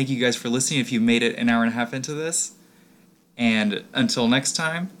yeah, thank you guys for listening. If you made it an hour and a half into this, And until next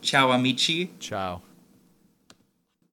time, ciao amici. Ciao.